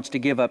preach wants to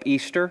give up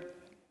Easter,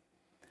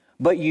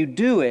 but you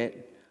do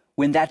it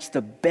when that's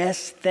the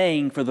best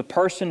thing for the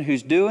person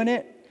who's doing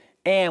it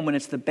and when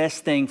it's the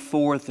best thing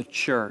for the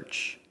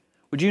church.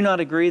 Would you not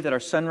agree that our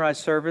sunrise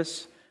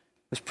service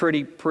was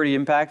pretty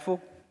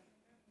impactful?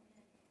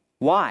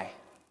 Why?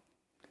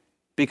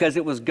 Because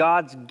it was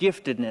God's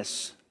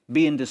giftedness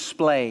being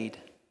displayed.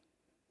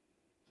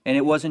 And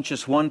it wasn't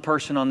just one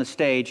person on the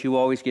stage who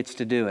always gets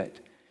to do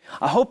it.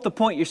 I hope the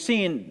point you're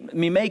seeing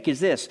me make is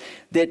this,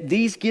 that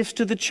these gifts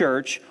to the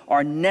church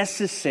are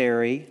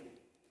necessary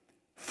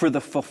for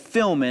the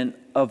fulfillment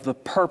of the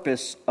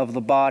purpose of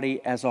the body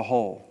as a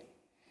whole.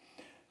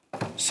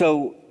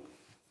 So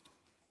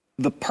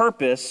the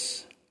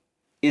purpose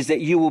is that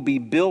you will be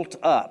built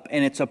up,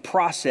 and it's a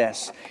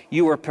process.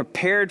 You are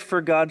prepared for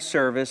God's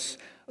service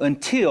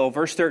until,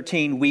 verse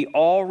 13, we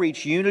all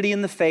reach unity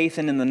in the faith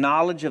and in the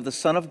knowledge of the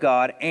Son of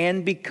God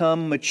and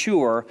become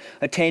mature,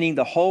 attaining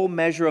the whole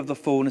measure of the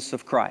fullness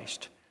of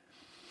Christ.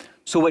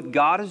 So what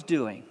God is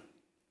doing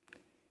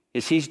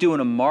is He's doing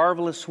a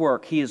marvelous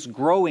work. He is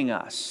growing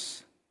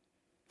us,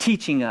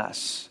 teaching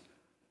us,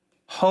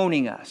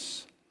 honing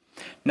us.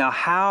 Now,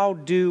 how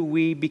do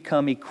we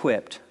become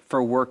equipped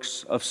for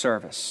works of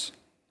service?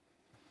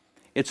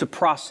 It's a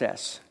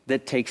process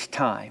that takes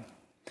time.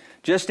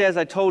 Just as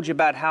I told you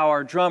about how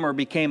our drummer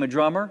became a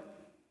drummer,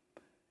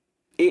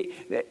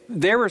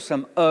 there were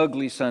some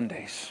ugly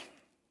Sundays.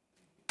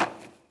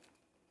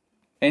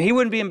 And he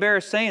wouldn't be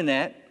embarrassed saying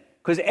that,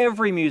 because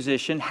every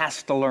musician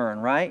has to learn,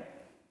 right?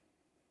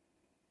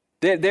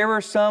 There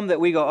were some that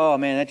we go, oh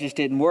man, that just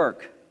didn't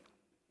work.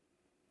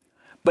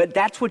 But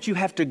that's what you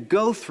have to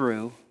go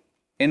through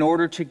in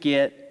order to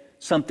get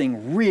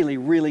something really,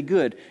 really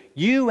good.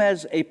 You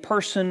as a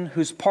person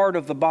who's part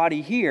of the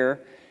body here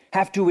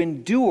have to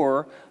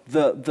endure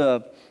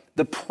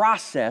the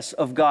process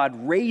of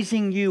God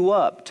raising you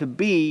up to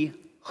be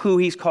who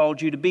He's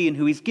called you to be and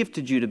who He's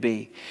gifted you to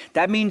be.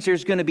 That means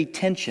there's going to be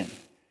tension.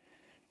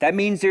 That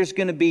means there's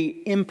going to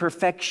be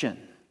imperfection.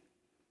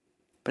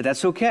 But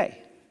that's okay.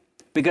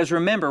 Because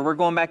remember, we're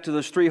going back to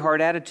those 3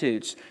 hard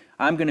attitudes.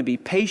 I'm going to be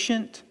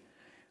patient,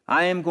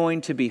 I am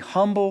going to be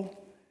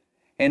humble,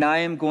 and I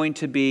am going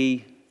to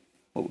be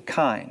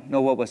kind.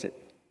 No, what was it?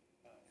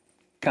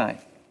 Kind.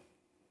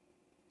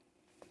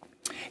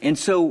 And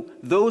so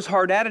those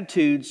hard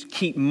attitudes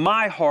keep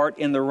my heart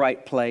in the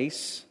right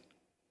place.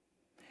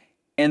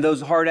 And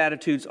those hard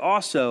attitudes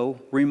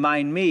also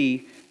remind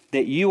me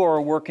that you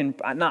are working,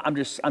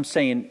 I'm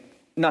saying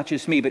not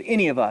just me, but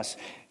any of us.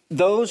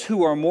 Those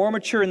who are more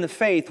mature in the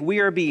faith, we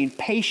are being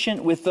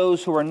patient with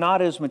those who are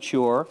not as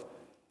mature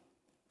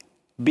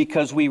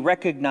because we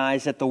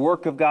recognize that the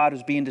work of God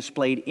is being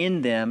displayed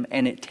in them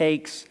and it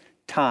takes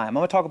time. I'm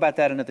going to talk about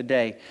that another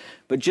day.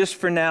 But just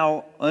for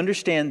now,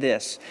 understand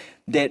this,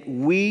 that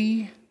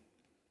we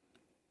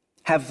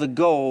have the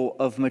goal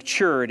of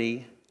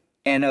maturity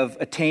and of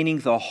attaining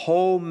the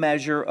whole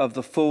measure of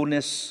the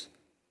fullness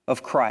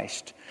of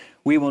Christ.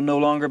 We will no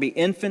longer be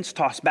infants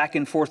tossed back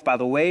and forth by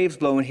the waves,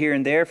 blown here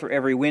and there for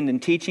every wind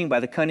and teaching by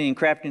the cunning and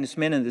craftiness of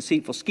men and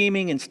deceitful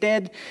scheming.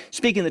 Instead,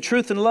 speaking the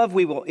truth in love,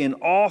 we will in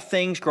all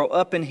things grow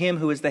up in him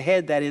who is the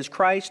head, that is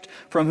Christ,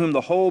 from whom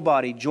the whole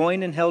body,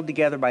 joined and held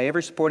together by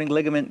every supporting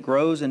ligament,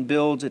 grows and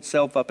builds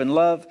itself up in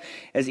love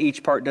as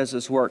each part does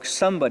its work.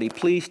 Somebody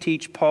please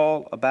teach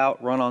Paul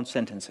about run-on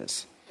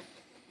sentences.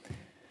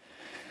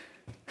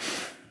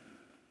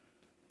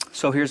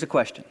 So here's a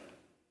question.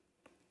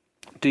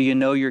 Do you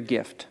know your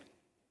gift?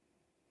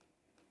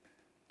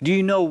 Do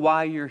you know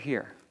why you're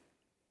here?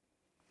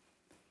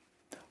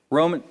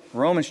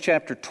 Romans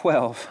chapter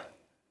 12,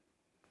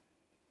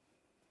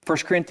 1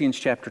 Corinthians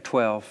chapter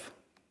 12,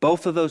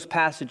 both of those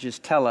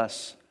passages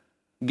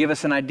give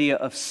us an idea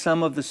of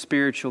some of the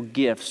spiritual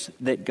gifts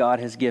that God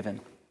has given.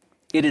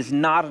 It is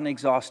not an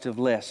exhaustive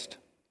list.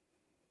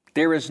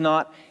 There is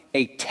not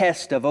a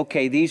test of,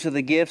 okay, these are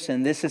the gifts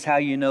and this is how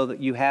you know that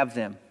you have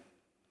them.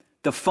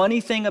 The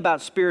funny thing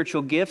about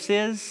spiritual gifts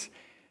is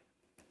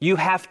you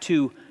have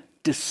to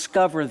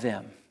discover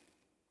them.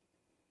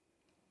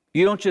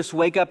 You don't just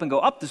wake up and go,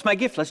 oh, this is my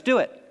gift, let's do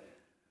it.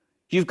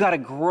 You've got to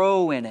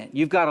grow in it.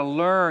 You've got to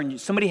learn.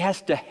 Somebody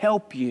has to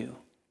help you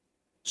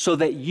so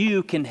that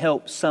you can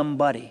help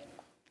somebody.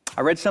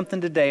 I read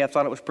something today, I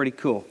thought it was pretty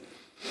cool.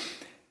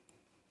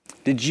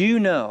 Did you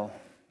know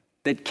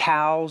that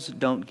cows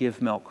don't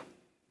give milk?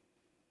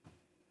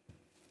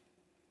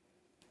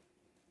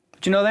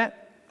 Did you know that?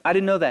 I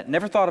didn't know that.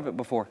 Never thought of it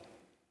before.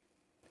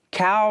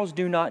 Cows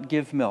do not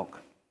give milk.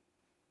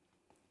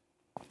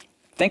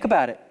 Think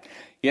about it.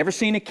 You ever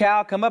seen a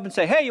cow come up and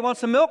say, hey, you want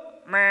some milk?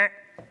 Meh.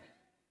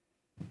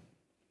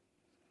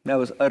 That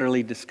was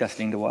utterly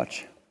disgusting to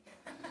watch.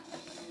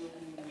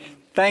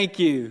 Thank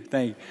you.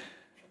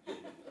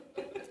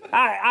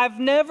 I've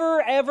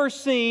never ever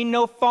seen,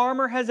 no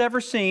farmer has ever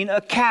seen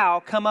a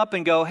cow come up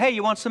and go, hey,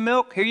 you want some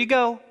milk? Here you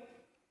go.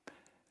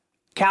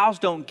 Cows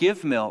don't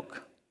give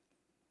milk.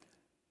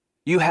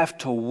 You have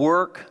to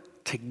work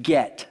to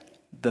get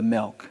the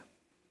milk.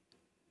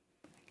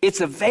 It's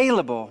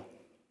available,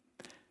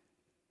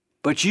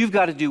 but you've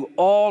got to do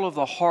all of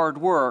the hard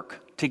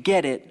work to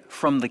get it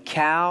from the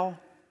cow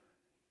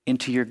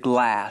into your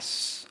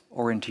glass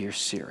or into your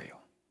cereal.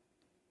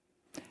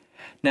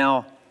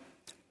 Now,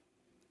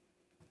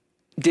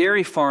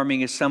 dairy farming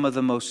is some of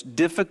the most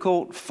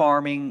difficult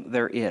farming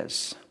there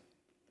is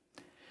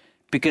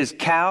because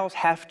cows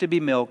have to be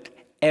milked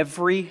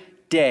every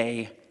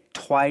day,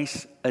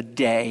 twice a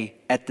day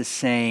at the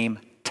same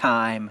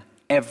time.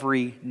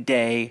 Every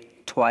day,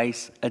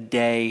 twice a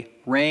day.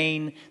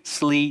 Rain,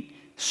 sleet,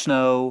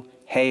 snow,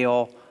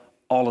 hail,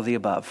 all of the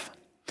above.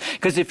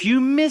 Because if you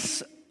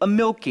miss a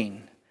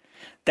milking,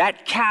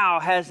 that cow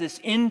has this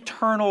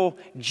internal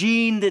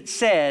gene that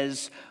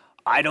says,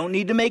 I don't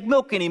need to make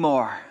milk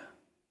anymore.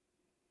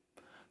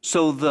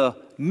 So the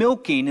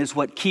milking is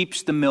what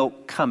keeps the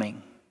milk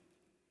coming.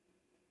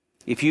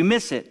 If you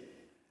miss it,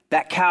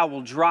 that cow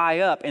will dry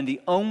up, and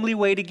the only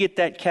way to get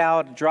that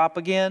cow to drop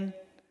again,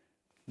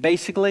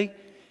 basically,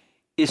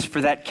 is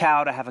for that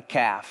cow to have a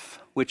calf,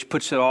 which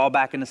puts it all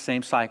back in the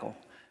same cycle.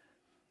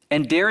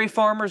 And dairy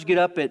farmers get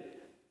up at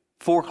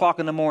 4 o'clock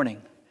in the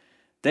morning.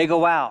 They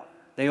go out.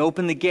 They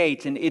open the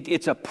gates, and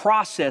it's a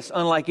process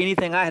unlike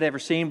anything I had ever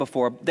seen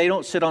before. They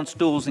don't sit on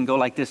stools and go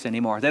like this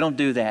anymore. They don't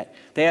do that.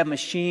 They have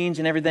machines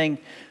and everything.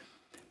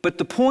 But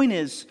the point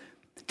is,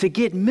 to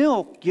get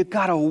milk, you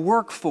got to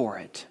work for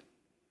it.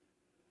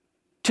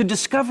 To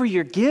discover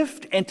your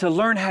gift and to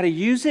learn how to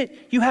use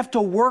it, you have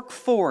to work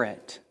for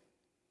it.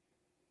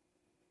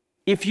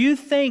 If you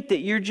think that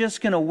you're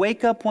just going to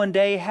wake up one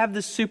day, have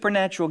this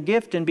supernatural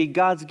gift, and be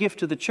God's gift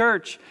to the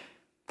church,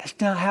 that's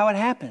not how it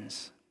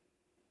happens.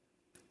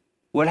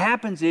 What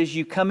happens is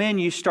you come in,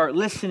 you start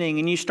listening,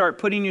 and you start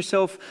putting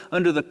yourself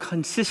under the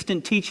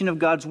consistent teaching of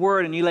God's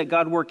Word, and you let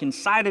God work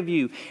inside of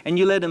you, and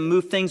you let Him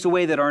move things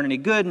away that aren't any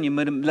good, and you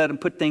let Him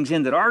put things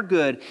in that are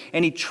good,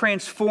 and He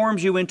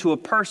transforms you into a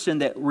person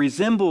that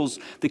resembles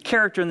the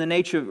character and the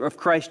nature of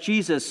Christ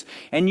Jesus,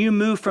 and you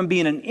move from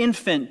being an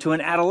infant to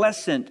an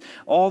adolescent,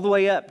 all the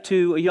way up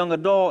to a young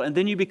adult, and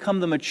then you become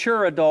the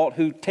mature adult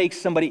who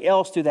takes somebody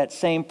else through that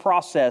same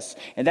process,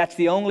 and that's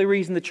the only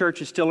reason the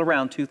church is still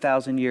around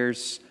 2,000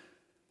 years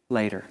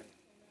later.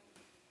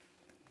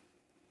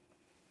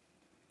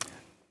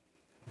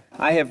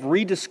 I have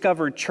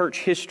rediscovered church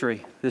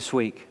history this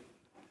week,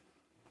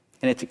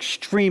 and it's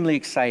extremely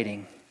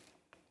exciting.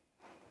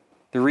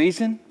 The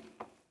reason?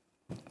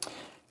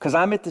 Because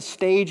I'm at the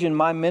stage in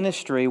my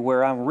ministry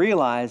where I'm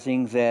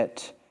realizing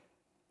that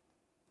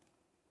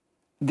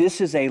this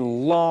is a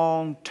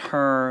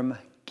long-term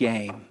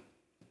game.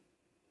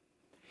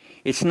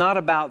 It's not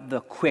about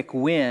the quick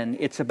win,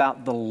 it's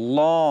about the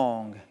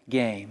long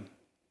game.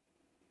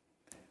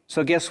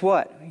 So guess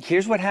what?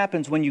 Here's what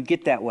happens when you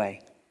get that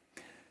way.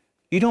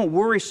 You don't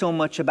worry so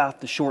much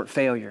about the short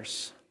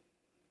failures.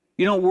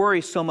 You don't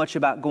worry so much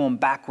about going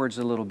backwards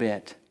a little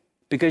bit.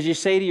 Because you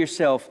say to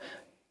yourself,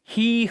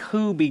 He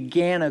who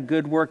began a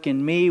good work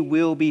in me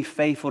will be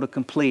faithful to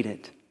complete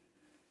it.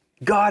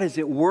 God is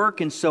at work,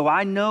 and so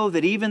I know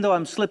that even though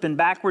I'm slipping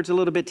backwards a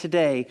little bit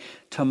today,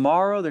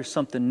 tomorrow there's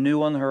something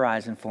new on the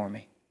horizon for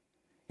me.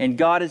 And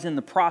God is in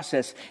the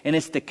process, and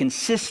it's the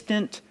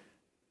consistent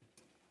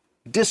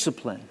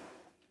discipline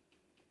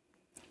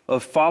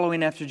of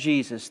following after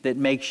Jesus that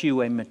makes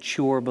you a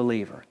mature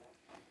believer.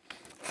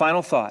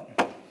 Final thought.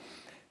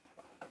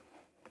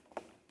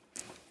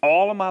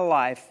 All of my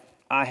life,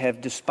 I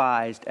have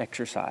despised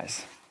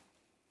exercise.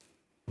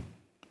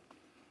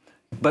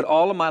 But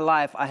all of my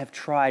life, I have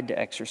tried to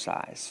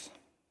exercise.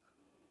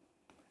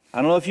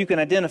 I don't know if you can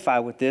identify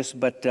with this,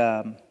 but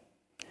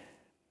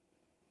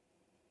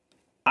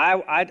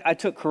I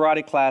took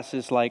karate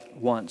classes like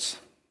once.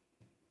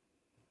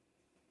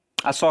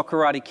 I saw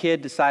Karate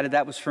Kid, decided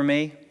that was for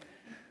me.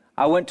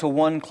 I went to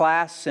one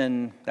class,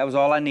 and that was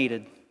all I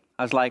needed.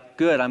 I was like,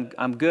 good,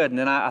 I'm good. And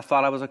then I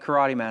thought I was a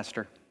karate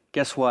master.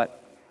 Guess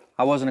what?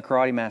 I wasn't a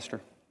karate master.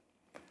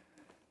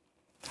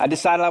 I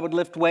decided I would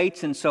lift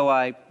weights, and so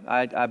I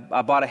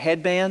bought a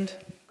headband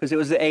because it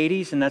was the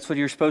 80s, and that's what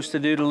you're supposed to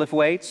do to lift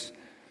weights.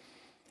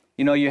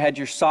 You know, you had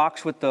your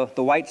socks with the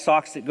white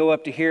socks that go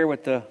up to here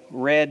with the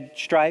red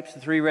stripes,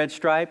 the 3 red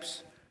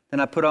stripes. Then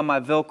I put on my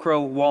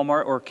Velcro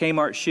Walmart or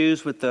Kmart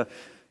shoes with the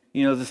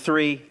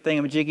 3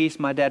 thingamajiggies.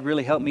 My dad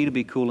really helped me to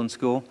be cool in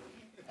school.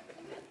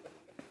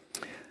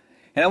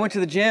 And I went to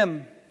the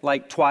gym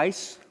like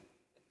twice.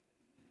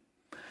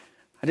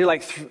 I did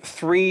like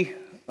three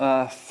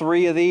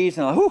of these,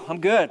 and I'm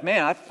good,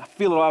 man. I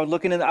feel it. I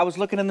was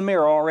looking in the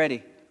mirror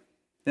already.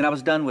 Then I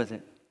was done with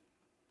it.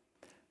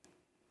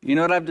 You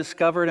know what I've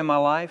discovered in my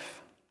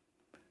life?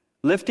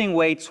 Lifting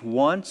weights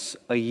once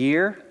a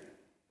year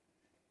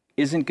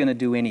isn't going to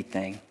do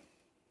anything.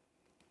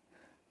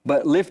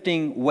 But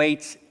lifting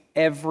weights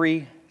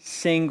every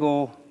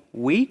single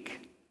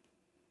week,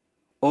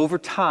 over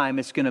time,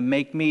 it's going to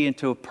make me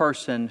into a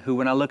person who,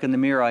 when I look in the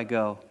mirror, I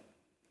go,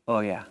 oh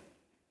yeah,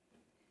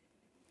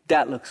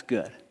 that looks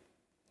good.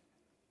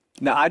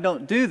 Now, I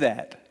don't do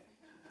that,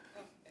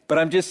 but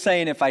I'm just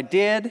saying if I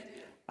did,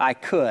 I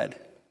could.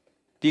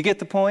 Do you get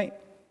the point?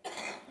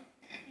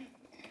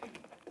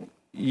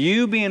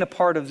 You being a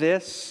part of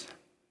this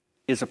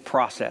is a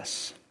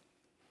process.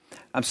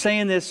 I'm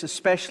saying this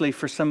especially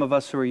for some of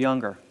us who are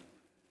younger.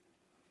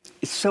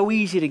 It's so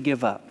easy to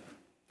give up,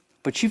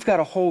 but you've got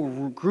a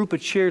whole group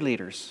of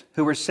cheerleaders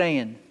who are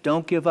saying,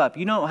 don't give up.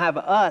 You don't have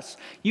us,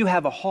 you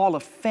have a hall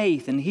of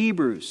faith in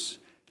Hebrews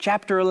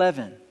chapter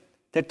 11.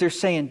 That they're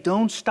saying,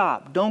 don't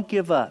stop, don't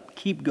give up,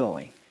 keep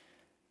going.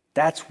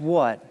 That's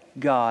what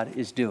God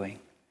is doing.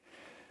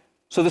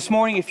 So this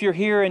morning, if you're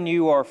here and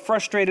you are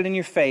frustrated in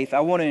your faith,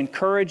 I want to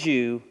encourage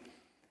you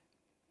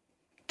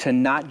to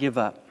not give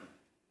up.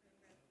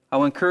 I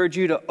will encourage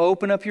you to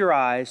open up your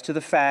eyes to the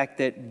fact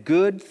that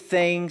good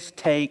things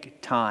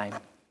take time.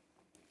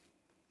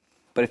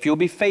 But if you'll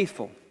be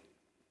faithful,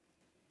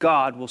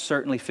 God will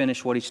certainly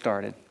finish what He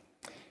started.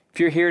 If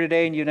you're here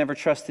today and you've never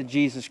trusted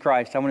Jesus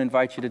Christ, I want to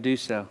invite you to do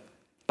so.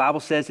 The Bible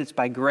says it's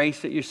by grace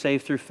that you're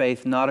saved through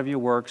faith, not of your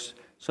works,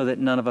 so that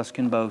none of us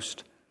can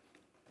boast.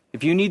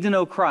 If you need to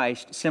know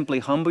Christ, simply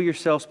humble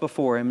yourselves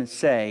before Him and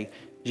say,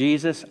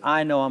 Jesus,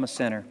 I know I'm a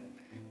sinner,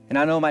 and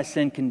I know my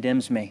sin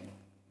condemns me,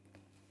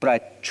 but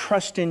I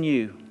trust in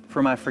You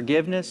for my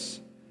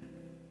forgiveness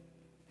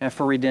and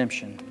for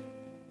redemption.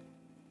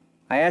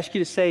 I ask You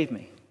to save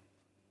me,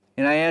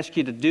 and I ask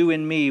You to do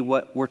in me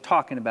what we're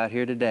talking about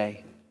here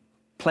today.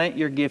 Plant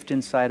Your gift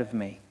inside of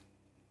me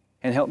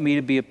and help me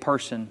to be a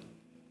person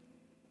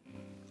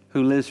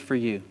who lives for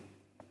You.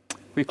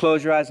 Will you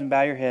close your eyes and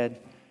bow your head?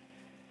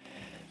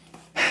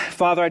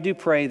 Father, I do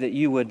pray that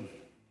You would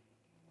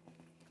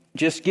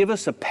just give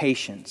us a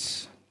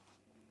patience.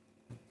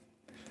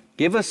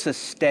 Give us a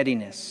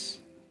steadiness.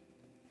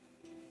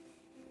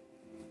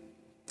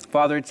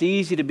 Father, it's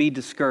easy to be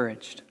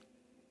discouraged.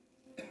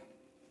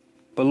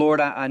 But Lord,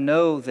 I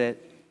know that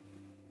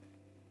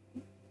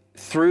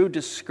through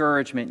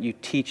discouragement You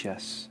teach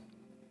us.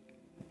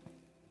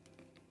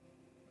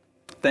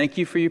 Thank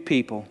You for Your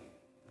people.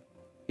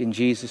 In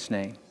Jesus'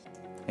 name,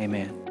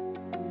 amen.